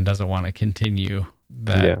and doesn't want to continue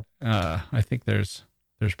that. I think there's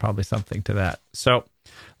probably something to that. So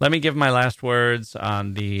let me give my last words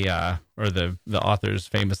on the author's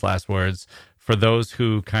famous last words for those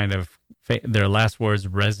who kind of their last words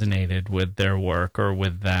resonated with their work or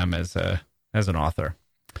with them as an author.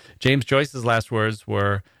 James Joyce's last words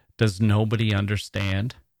were, "Does nobody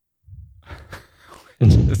understand?"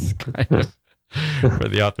 Which is kind of, for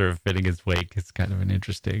the author of Fitting His Wake, it's kind of an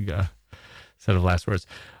interesting set of last words.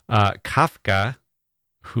 Kafka,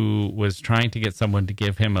 who was trying to get someone to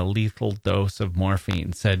give him a lethal dose of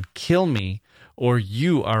morphine, said, "Kill me or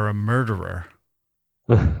you are a murderer,"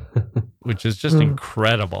 which is just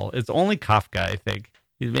incredible. It's only Kafka, I think.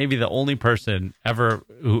 He's maybe the only person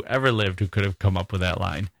who ever lived who could have come up with that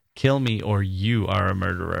line. Kill me or you are a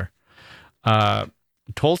murderer.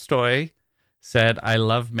 Tolstoy said, "I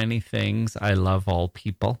love many things. I love all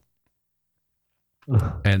people."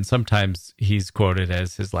 And sometimes he's quoted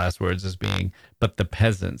as his last words as being, "But the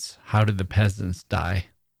peasants, how did the peasants die?"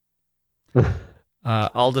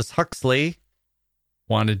 Aldous Huxley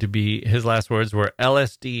wanted to be, his last words were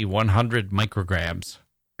LSD 100 micrograms,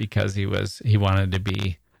 because he wanted to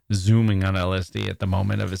be zooming on LSD at the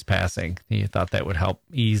moment of his passing. He thought that would help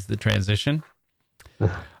ease the transition.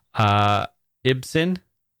 Ibsen,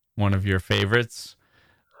 one of your favorites,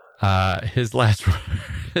 his last words,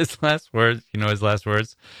 his last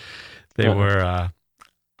words, they were,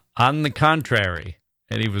 "On the contrary,"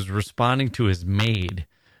 and he was responding to his maid,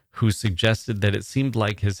 who suggested that it seemed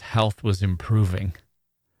like his health was improving.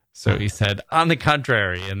 So he said, "On the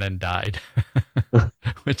contrary," and then died.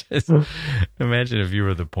 Which is, imagine if you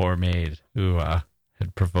were the poor maid who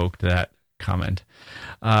had provoked that comment.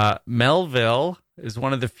 Melville is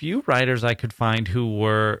one of the few writers I could find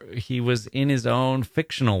he was in his own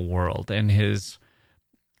fictional world, and his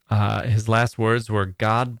last words were,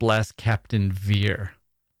 "God bless Captain Vere."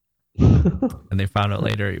 And they found out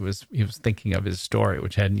later he was thinking of his story,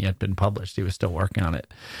 which hadn't yet been published. He was still working on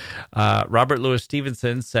it. Robert Louis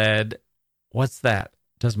Stevenson said, "What's that?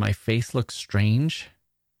 Does my face look strange?"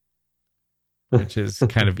 Which is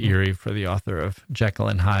kind of eerie for the author of Jekyll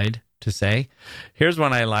and Hyde to say. Here's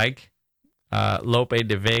one I like. Lope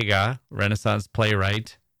de Vega, Renaissance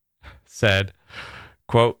playwright, said,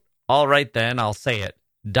 quote, "All right then, I'll say it.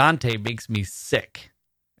 Dante makes me sick,"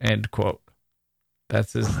 end quote.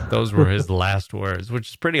 Those were his last words, which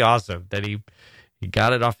is pretty awesome that he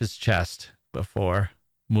got it off his chest before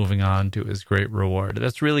moving on to his great reward.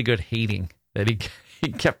 That's really good hating, that he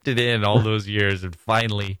kept it in all those years and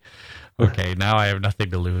finally, okay, now I have nothing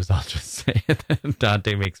to lose. I'll just say it.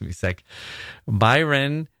 Dante makes me sick.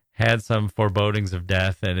 Byron had some forebodings of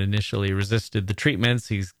death and initially resisted the treatments.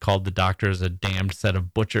 He's called the doctors a damned set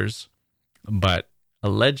of butchers, but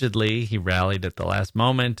allegedly he rallied at the last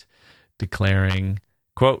moment, declaring,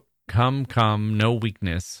 quote, "Come, come, no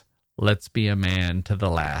weakness. Let's be a man to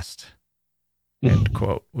the last," end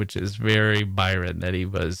quote, which is very Byron, that he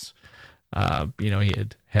was, he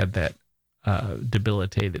had that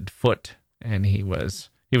debilitated foot, and he was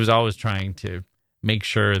always trying to make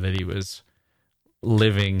sure that he was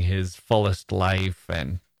living his fullest life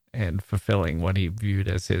and fulfilling what he viewed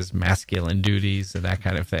as his masculine duties and that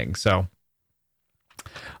kind of thing. So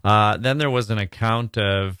then there was an account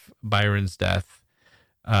of Byron's death,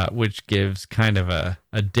 which gives kind of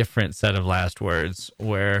a different set of last words,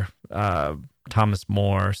 where Thomas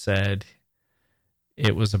More said,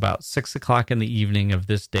 "It was about 6:00 in the evening of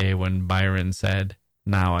this day when Byron said,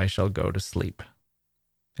 'Now I shall go to sleep.'"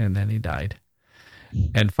 And then he died.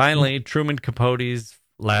 And finally, Truman Capote's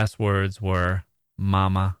last words were,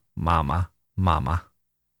 "Mama, mama, mama,"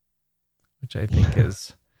 which I think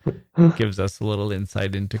gives us a little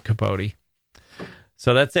insight into Capote.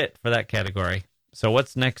 So that's it for that category. So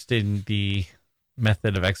what's next in the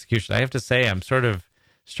method of execution? I have to say, I'm sort of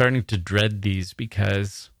starting to dread these,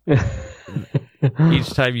 because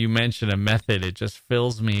each time you mention a method, it just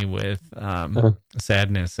fills me with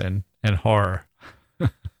sadness and horror.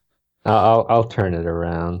 I'll turn it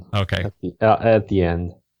around. Okay. At the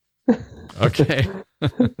end. Okay.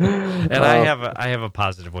 And Um, I have a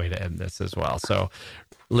positive way to end this as well. So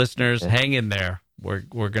listeners, yeah. hang in there.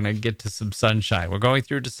 We're gonna get to some sunshine. We're going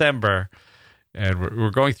through December, and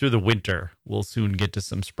we're going through the winter. We'll soon get to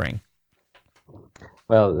some spring.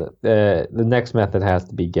 Well, the next method has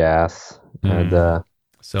to be gas, and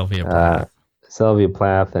Sylvia uh, Plath. Sylvia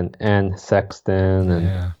Plath and Anne Sexton and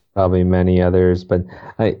Yeah. probably many others. But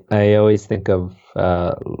I always think of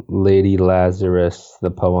Lady Lazarus,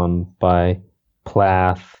 the poem by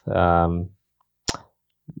Plath.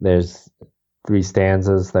 There's three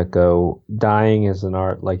stanzas that go, dying is an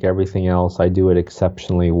art like everything else. I do it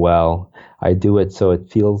exceptionally well. I do it so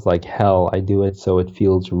it feels like hell. I do it so it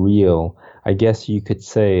feels real. I guess you could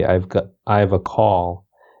say I have a call.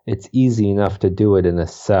 It's easy enough to do it in a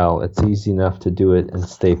cell. It's easy enough to do it and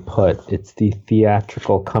stay put. It's the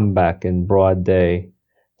theatrical comeback in broad day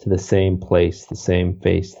to the same place, the same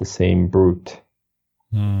face, the same brute.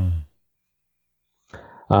 Mm.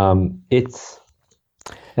 It's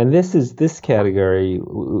And this category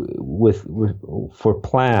for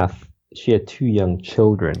Plath. She had two young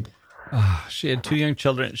children. Oh, she had two young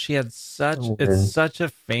children. She had it's such a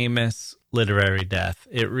famous literary death.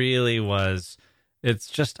 It really was. It's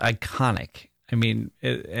just iconic. I mean,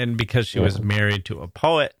 and because she was married to a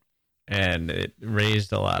poet, and it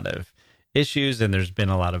raised a lot of issues, and there's been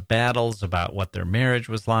a lot of battles about what their marriage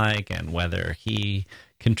was like and whether he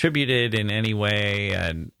contributed in any way,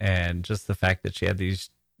 and just the fact that she had these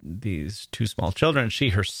two small children. She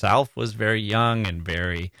herself was very young and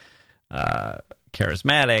very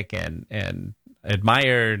charismatic and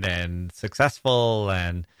admired and successful,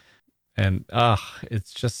 and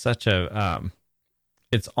it's just such a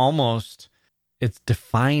it's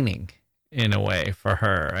defining in a way for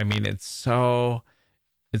her. I mean, it's so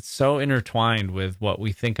intertwined with what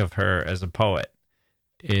we think of her as a poet,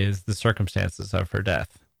 is the circumstances of her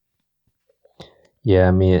death. Yeah,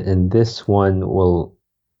 I mean, and this one will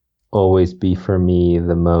always be for me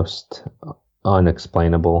the most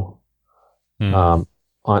unexplainable, or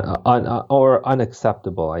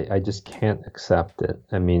unacceptable. I just can't accept it.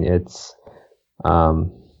 I mean,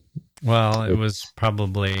 well, it was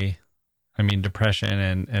probably, I mean, depression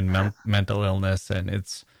and mental illness, and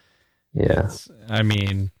I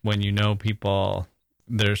mean, when you know people,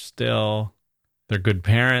 they're good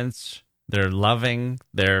parents, they're loving,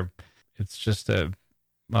 it's just a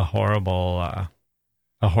horrible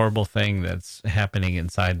thing that's happening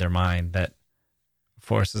inside their mind that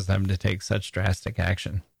forces them to take such drastic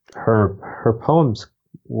action. Her poems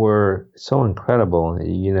were so incredible.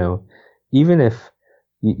 You know, even if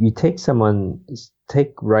you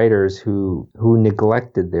take writers who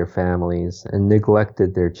neglected their families and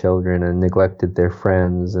neglected their children and neglected their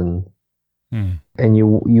friends, and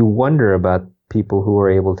you wonder about people who are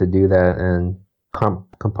able to do that and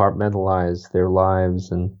compartmentalize their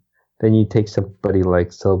lives. And then you take somebody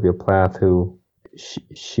like Sylvia Plath, who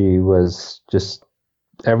she was just,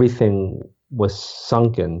 everything was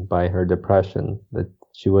sunken by her depression, that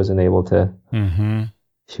she wasn't able to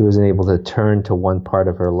turn to one part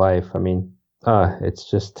of her life. I mean, it's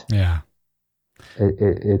just,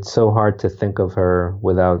 it's so hard to think of her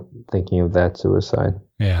without thinking of that suicide.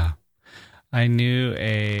 Yeah. I knew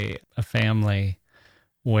a family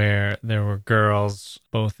where there were girls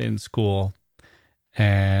both in school,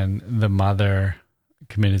 and the mother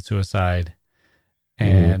committed suicide,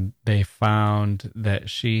 and they found that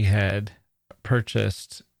she had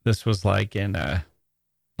purchased, this was like in the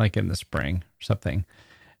spring or something,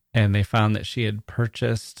 and they found that she had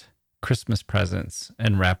purchased Christmas presents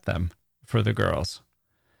and wrapped them for the girls.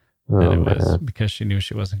 And it was because she knew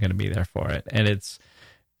she wasn't going to be there for it. And it's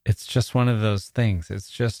just one of those things. It's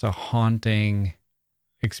just a haunting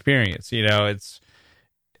experience. You know, it's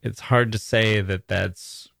hard to say that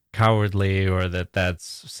that's cowardly or that that's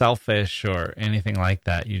selfish or anything like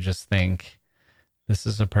that. You just think, this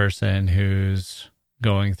is a person who's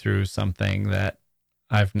going through something that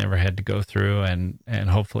I've never had to go through, and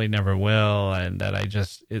hopefully never will, and that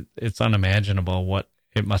it's unimaginable what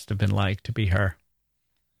it must have been like to be her.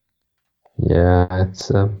 Yeah,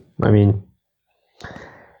 it's I mean,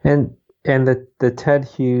 and the Ted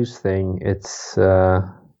Hughes thing, it's I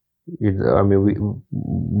mean,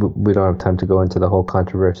 we don't have time to go into the whole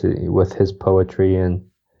controversy with his poetry and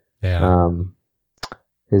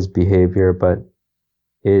his behavior, but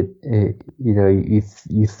it you know,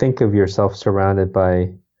 you think of yourself surrounded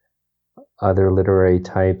by other literary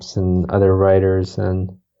types and other writers,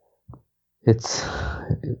 and it's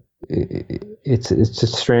a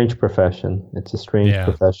strange profession. It's a strange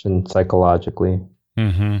profession psychologically.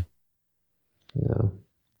 Mm-hmm. Yeah.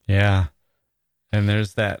 Yeah. And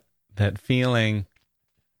there's that feeling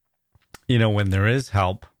when there is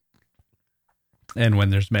help and when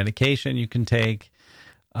there's medication you can take,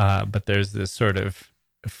 but there's this sort of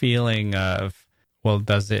feeling of, well,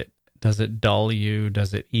 does it dull you?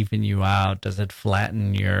 Does it even you out? Does it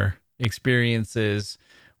flatten your experiences,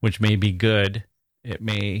 which may be good? It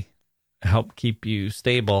may help keep you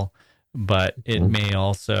stable, but it may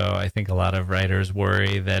also, I think a lot of writers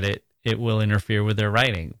worry that it will interfere with their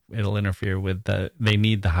writing. It'll interfere with they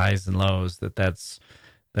need the highs and lows, that's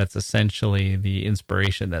essentially the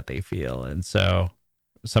inspiration that they feel. And so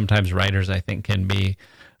sometimes writers, I think, can be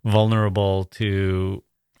vulnerable to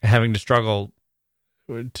having to struggle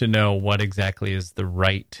to know what exactly is the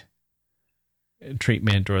right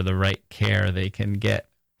treatment or the right care they can get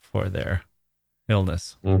for their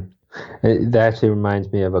illness. That actually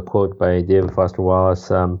reminds me of a quote by David Foster Wallace.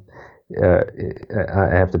 I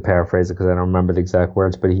have to paraphrase it because I don't remember the exact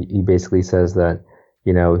words, but he basically says that,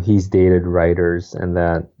 he's dated writers and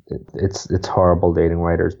that it's horrible dating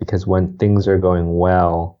writers because when things are going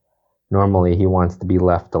well, normally he wants to be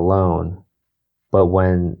left alone. But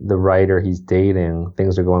when the writer he's dating,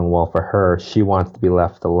 things are going well for her, she wants to be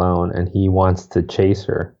left alone and he wants to chase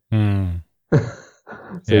her. So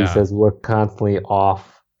he says we're constantly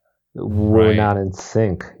off. We're not in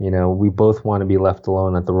sync. We both want to be left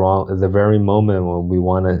alone at the very moment when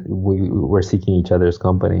we're seeking each other's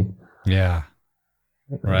company. Yeah.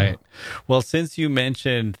 Right. Well, since you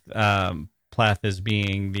mentioned Plath as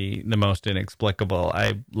being the most inexplicable,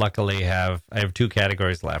 I luckily have two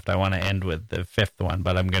categories left. I want to end with the fifth one,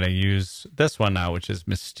 but I'm going to use this one now, which is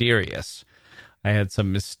mysterious. I had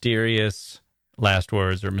some mysterious last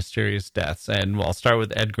words or mysterious deaths, and I'll start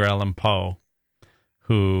with Edgar Allan Poe,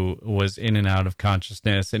 who was in and out of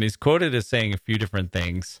consciousness, and he's quoted as saying a few different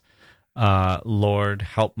things. Lord,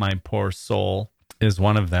 help my poor soul is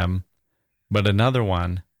one of them. But another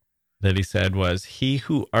one that he said was, he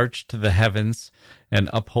who arched the heavens and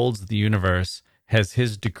upholds the universe has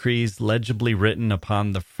his decrees legibly written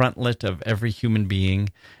upon the frontlet of every human being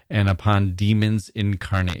and upon demons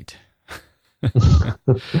incarnate,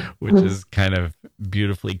 which is kind of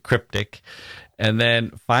beautifully cryptic. And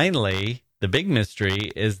then finally, the big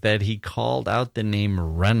mystery is that he called out the name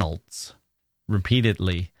Reynolds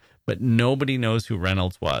repeatedly, but nobody knows who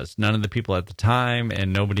Reynolds was. None of the people at the time,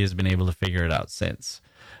 and nobody has been able to figure it out since,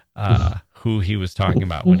 who he was talking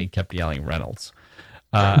about when he kept yelling Reynolds.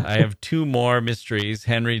 I have two more mysteries.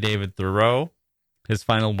 Henry David Thoreau, his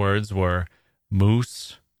final words were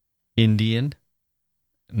moose, Indian.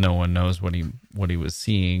 No one knows what he was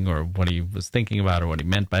seeing or what he was thinking about or what he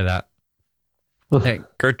meant by that. And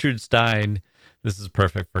Gertrude Stein, this is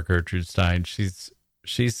perfect for Gertrude Stein.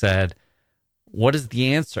 She said, what is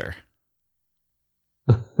the answer?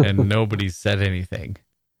 And nobody said anything.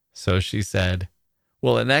 So she said,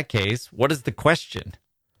 well, in that case, what is the question?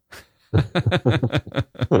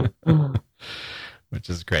 Which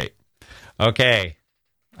is great. Okay.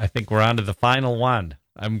 I think we're on to the final one.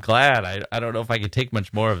 I'm glad. I don't know if I could take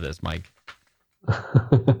much more of this, Mike.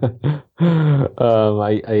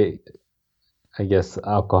 I guess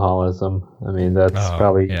alcoholism. I mean, that's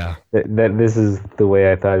probably that. This is the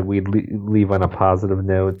way I thought we'd leave on a positive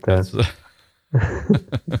note. That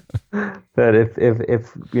if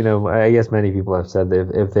I guess many people have said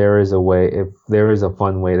that if there is a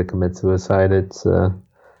fun way to commit suicide, it's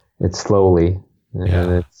slowly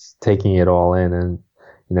and it's taking it all in. And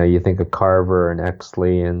you think of Carver and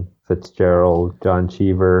Exley and Fitzgerald, John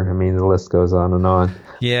Cheever. I mean, the list goes on and on.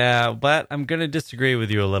 Yeah, but I'm going to disagree with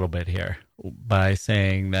you a little bit here by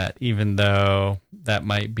saying that even though that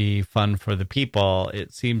might be fun for the people,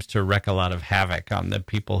 it seems to wreak a lot of havoc on the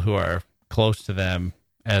people who are close to them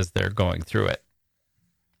as they're going through it.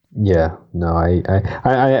 Yeah, no,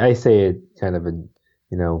 I say it kind of in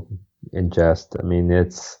jest. I mean,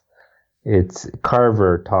 it's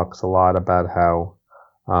Carver talks a lot about how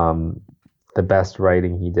the best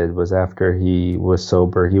writing he did was after he was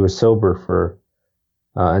sober. He was sober for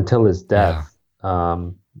until his death,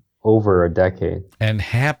 over a decade, and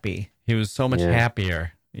happy. He was so much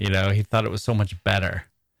happier. He thought it was so much better.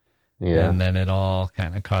 Yeah, and then it all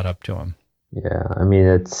kind of caught up to him. Yeah, I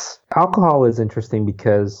mean, alcohol is interesting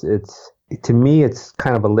because to me it's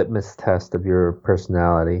kind of a litmus test of your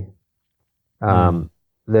personality.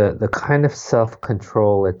 The kind of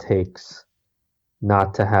self-control it takes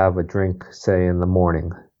not to have a drink, say, in the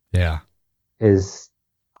morning, is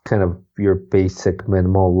kind of your basic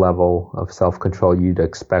minimal level of self-control you'd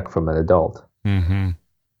expect from an adult. Mm-hmm.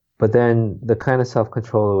 But then the kind of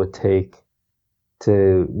self-control it would take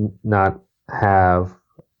to not have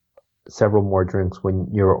several more drinks when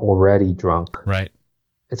you're already drunk. Right.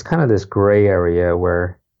 It's kind of this gray area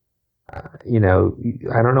where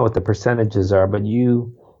I don't know what the percentages are, but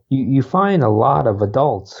you find a lot of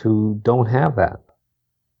adults who don't have that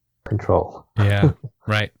control. Yeah,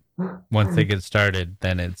 right. Once they get started,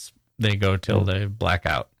 then they go till they black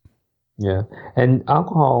out. Yeah. And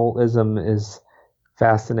alcoholism is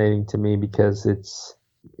fascinating to me because it's,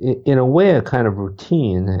 in a way, a kind of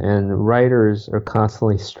routine, and writers are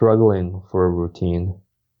constantly struggling for a routine.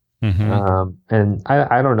 Hmm. And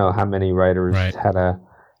I don't know how many writers Right. had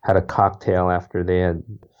a cocktail after they had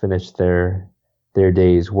finished their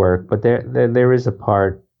day's work, but there is a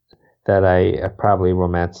part that I probably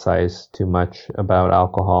romanticize too much about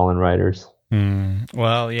alcohol and writers.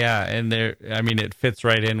 Well, yeah, and I mean, it fits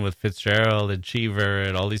right in with Fitzgerald and Cheever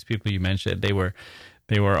and all these people you mentioned. They were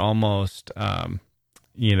almost,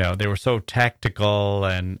 they were so tactical,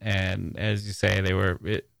 and as you say,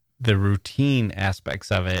 the routine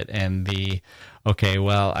aspects of it, and okay,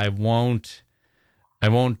 well, I won't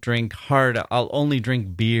drink hard. I'll only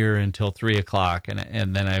drink beer until 3 o'clock,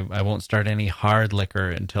 and then I won't start any hard liquor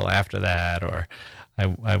until after that, or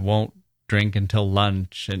I won't drink until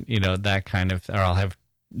lunch, and that kind of, or I'll have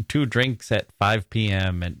two drinks at 5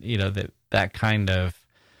 p.m. and that kind of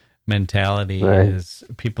mentality Right. is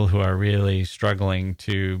people who are really struggling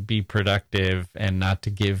to be productive and not to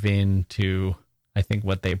give in to, I think,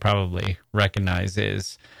 what they probably recognize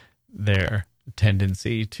is their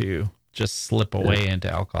tendency to just slip Yeah. away into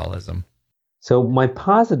alcoholism. So my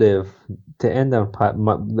positive to end on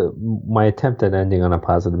my attempt at ending on a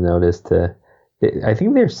positive note is I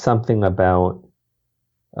think there's something about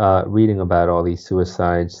reading about all these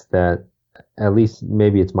suicides that, at least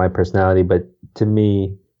maybe it's my personality, but to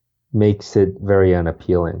me makes it very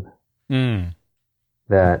unappealing. Mm.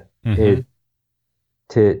 That Mm-hmm.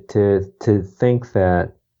 it to think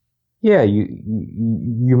that, yeah,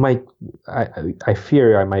 you might, I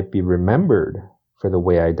fear I might be remembered for the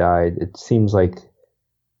way I died. It seems like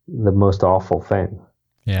the most awful thing.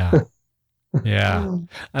 Yeah. Yeah.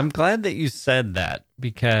 I'm glad that you said that,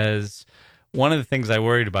 because one of the things I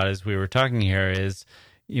worried about as we were talking here is,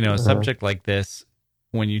 a Uh, subject like this,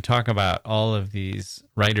 when you talk about all of these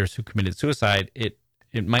writers who committed suicide, it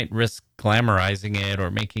might risk glamorizing it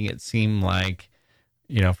or making it seem like,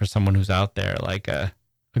 for someone who's out there, like a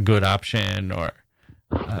good option, or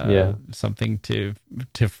yeah. something to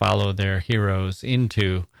follow their heroes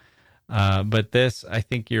into. But this, I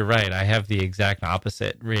think you're right. I have the exact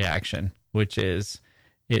opposite reaction, which is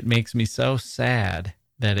it makes me so sad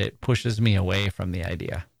that it pushes me away from the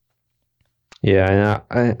idea. Yeah,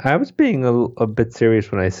 and I was being a bit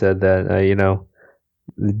serious when I said that,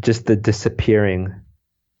 just the disappearing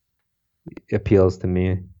appeals to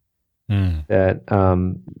me. Mm. That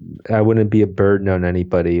I wouldn't be a burden on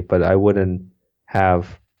anybody, but I wouldn't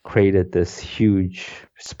have created this huge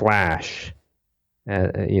splash,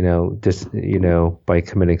 just, by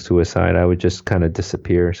committing suicide. I would just kind of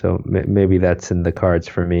disappear. So maybe that's in the cards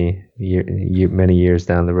for me many years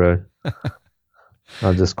down the road.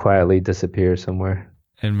 I'll just quietly disappear somewhere.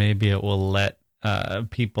 And maybe it will let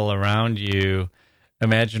people around you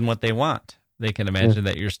imagine what they want. They can Yeah. imagine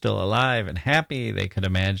that you're still alive and happy. They could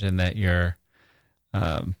imagine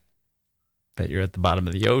um, that you're at the bottom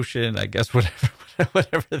of the ocean. I guess whatever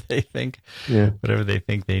whatever they think, Yeah. whatever they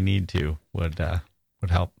think they need to would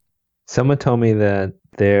help. Someone told me that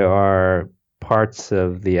there are parts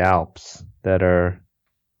of the Alps that are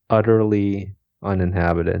utterly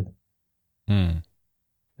uninhabited. Hmm.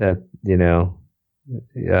 That,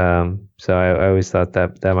 so I always thought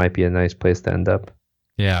that that might be a nice place to end up.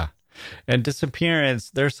 Yeah. And disappearance,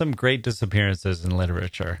 there's some great disappearances in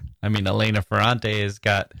literature. I mean, Elena Ferrante has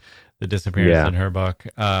got the disappearance Yeah. in her book.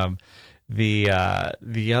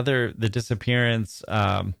 The disappearance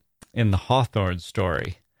in the Hawthorne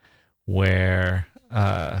story, where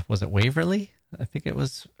was it Waverly? I think it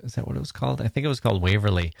was. Is that what it was called? I think it was called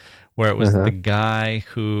Waverly, where it was the Uh-huh. guy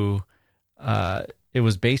who. It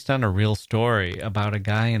was based on a real story about a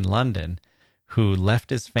guy in London who left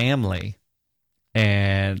his family,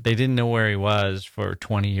 and they didn't know where he was for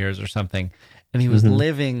 20 years or something, and he was Hmm.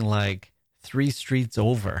 living like 3 streets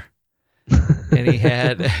over, and he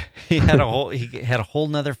had a whole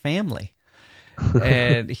nother family,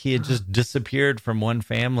 and he had just disappeared from one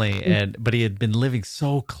family, but he had been living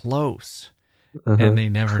so close, and Uh-huh. they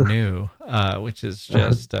never knew, which is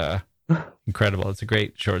just incredible. It's a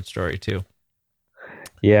great short story too.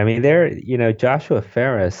 Yeah, I mean, Joshua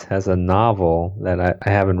Ferris has a novel that I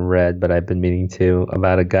haven't read, but I've been meaning to,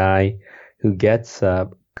 about a guy who gets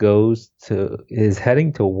up, is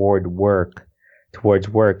heading towards work,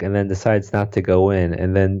 and then decides not to go in,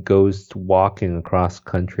 and then goes walking across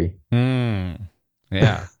country.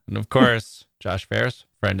 Yeah, and of course Josh Ferris,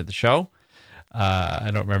 friend of the show.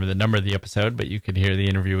 I don't remember the number of the episode, but you could hear the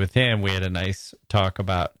interview with him. We had a nice talk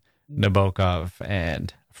about Nabokov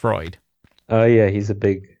and Freud. Oh yeah, he's a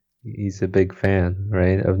big fan,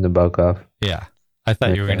 right, of Nabokov. Yeah. I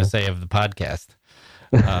thought you were going to say of the podcast.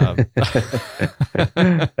 That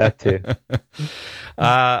too.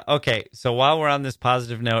 Okay, so while we're on this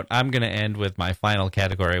positive note, I'm going to end with my final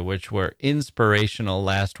category, which were inspirational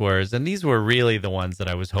last words, and these were really the ones that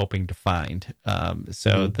I was hoping to find.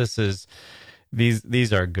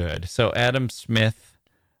 These are good. So Adam Smith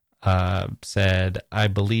said, "I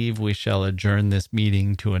believe we shall adjourn this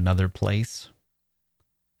meeting to another place,"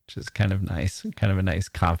 which is kind of nice, kind of a nice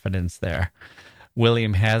confidence there.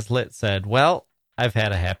 William Hazlitt said, "Well, I've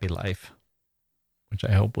had a happy life," which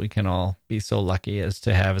I hope we can all be so lucky as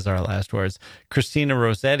to have as our last words. Christina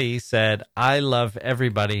Rossetti said, "I love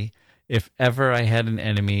everybody. If ever I had an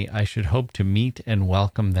enemy, I should hope to meet and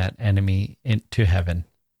welcome that enemy into heaven."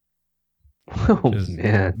 Oh,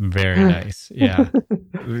 man. Very nice. Yeah.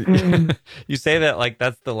 You say that like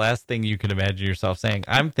that's the last thing you can imagine yourself saying.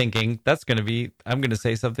 I'm thinking I'm going to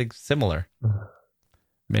say something similar.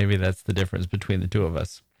 Maybe that's the difference between the two of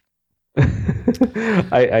us.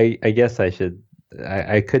 I guess I should.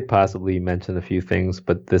 I could possibly mention a few things,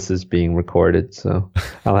 but this is being recorded, so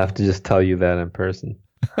I'll have to just tell you that in person.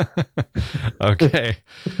 Okay.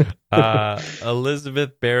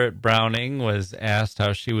 Elizabeth Barrett Browning was asked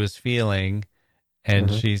how she was feeling, and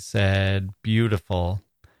she said, "Beautiful."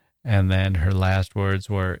 And then her last words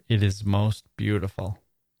were, "It is most beautiful."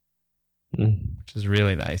 Which is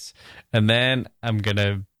really nice. And then I'm going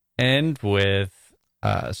to end with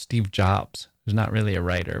Steve Jobs, who's not really a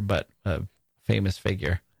writer, but a famous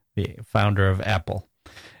figure, the founder of Apple.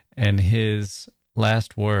 And his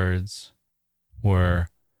last words were,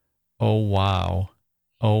 "Oh, wow,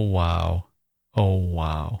 oh, wow, oh,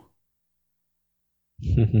 wow."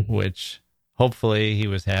 Which hopefully he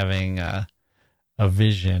was having a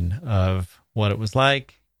vision of what it was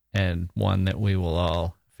like, and one that we will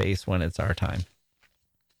all face when it's our time.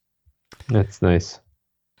 That's nice.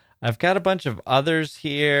 I've got a bunch of others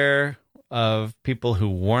here of people who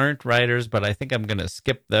weren't writers, but I think I'm going to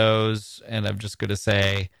skip those, and I'm just going to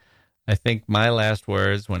say, I think my last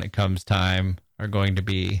words when it comes time are going to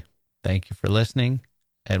be, thank you for listening,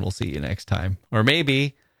 and we'll see you next time. Or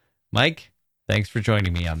maybe, Mike, thanks for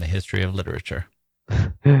joining me on the history of literature.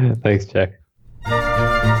 Thanks, Jack.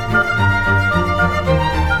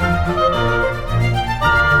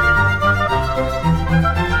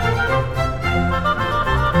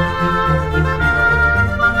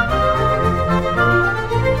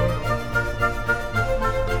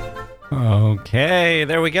 Okay,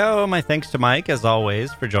 there we go. My thanks to Mike, as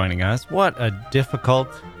always, for joining us. What a difficult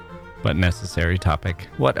but necessary topic.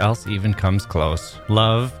 What else even comes close?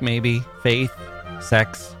 Love, maybe? Faith?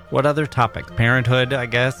 Sex? What other topic? Parenthood, I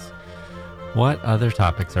guess? What other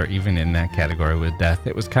topics are even in that category with death?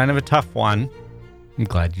 It was kind of a tough one. I'm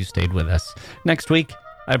glad you stayed with us. Next week,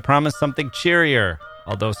 I promise something cheerier,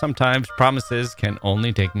 although sometimes promises can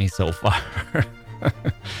only take me so far.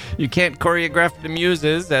 You can't choreograph the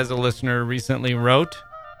muses, as a listener recently wrote,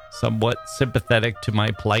 somewhat sympathetic to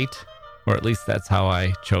my plight, or at least that's how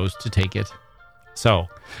I chose to take it. So,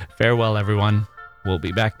 farewell, everyone. We'll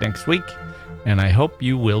be back next week, and I hope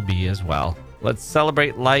you will be as well. Let's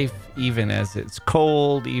celebrate life, even as it's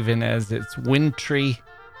cold, even as it's wintry,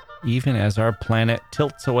 even as our planet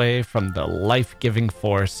tilts away from the life-giving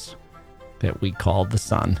force that we call the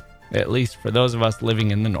sun, at least for those of us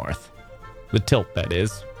living in the north. The tilt, that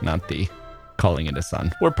is, not the calling it a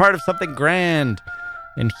sun. We're part of something grand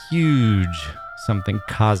and huge, something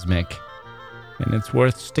cosmic, and it's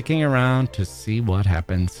worth sticking around to see what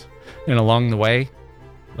happens. And along the way,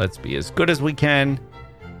 let's be as good as we can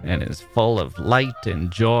and as full of light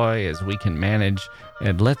and joy as we can manage,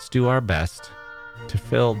 and let's do our best to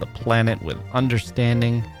fill the planet with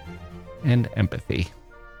understanding and empathy.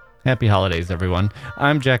 Happy holidays, everyone.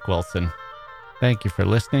 I'm Jack Wilson. Thank you for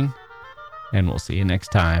listening, and we'll see you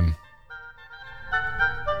next time.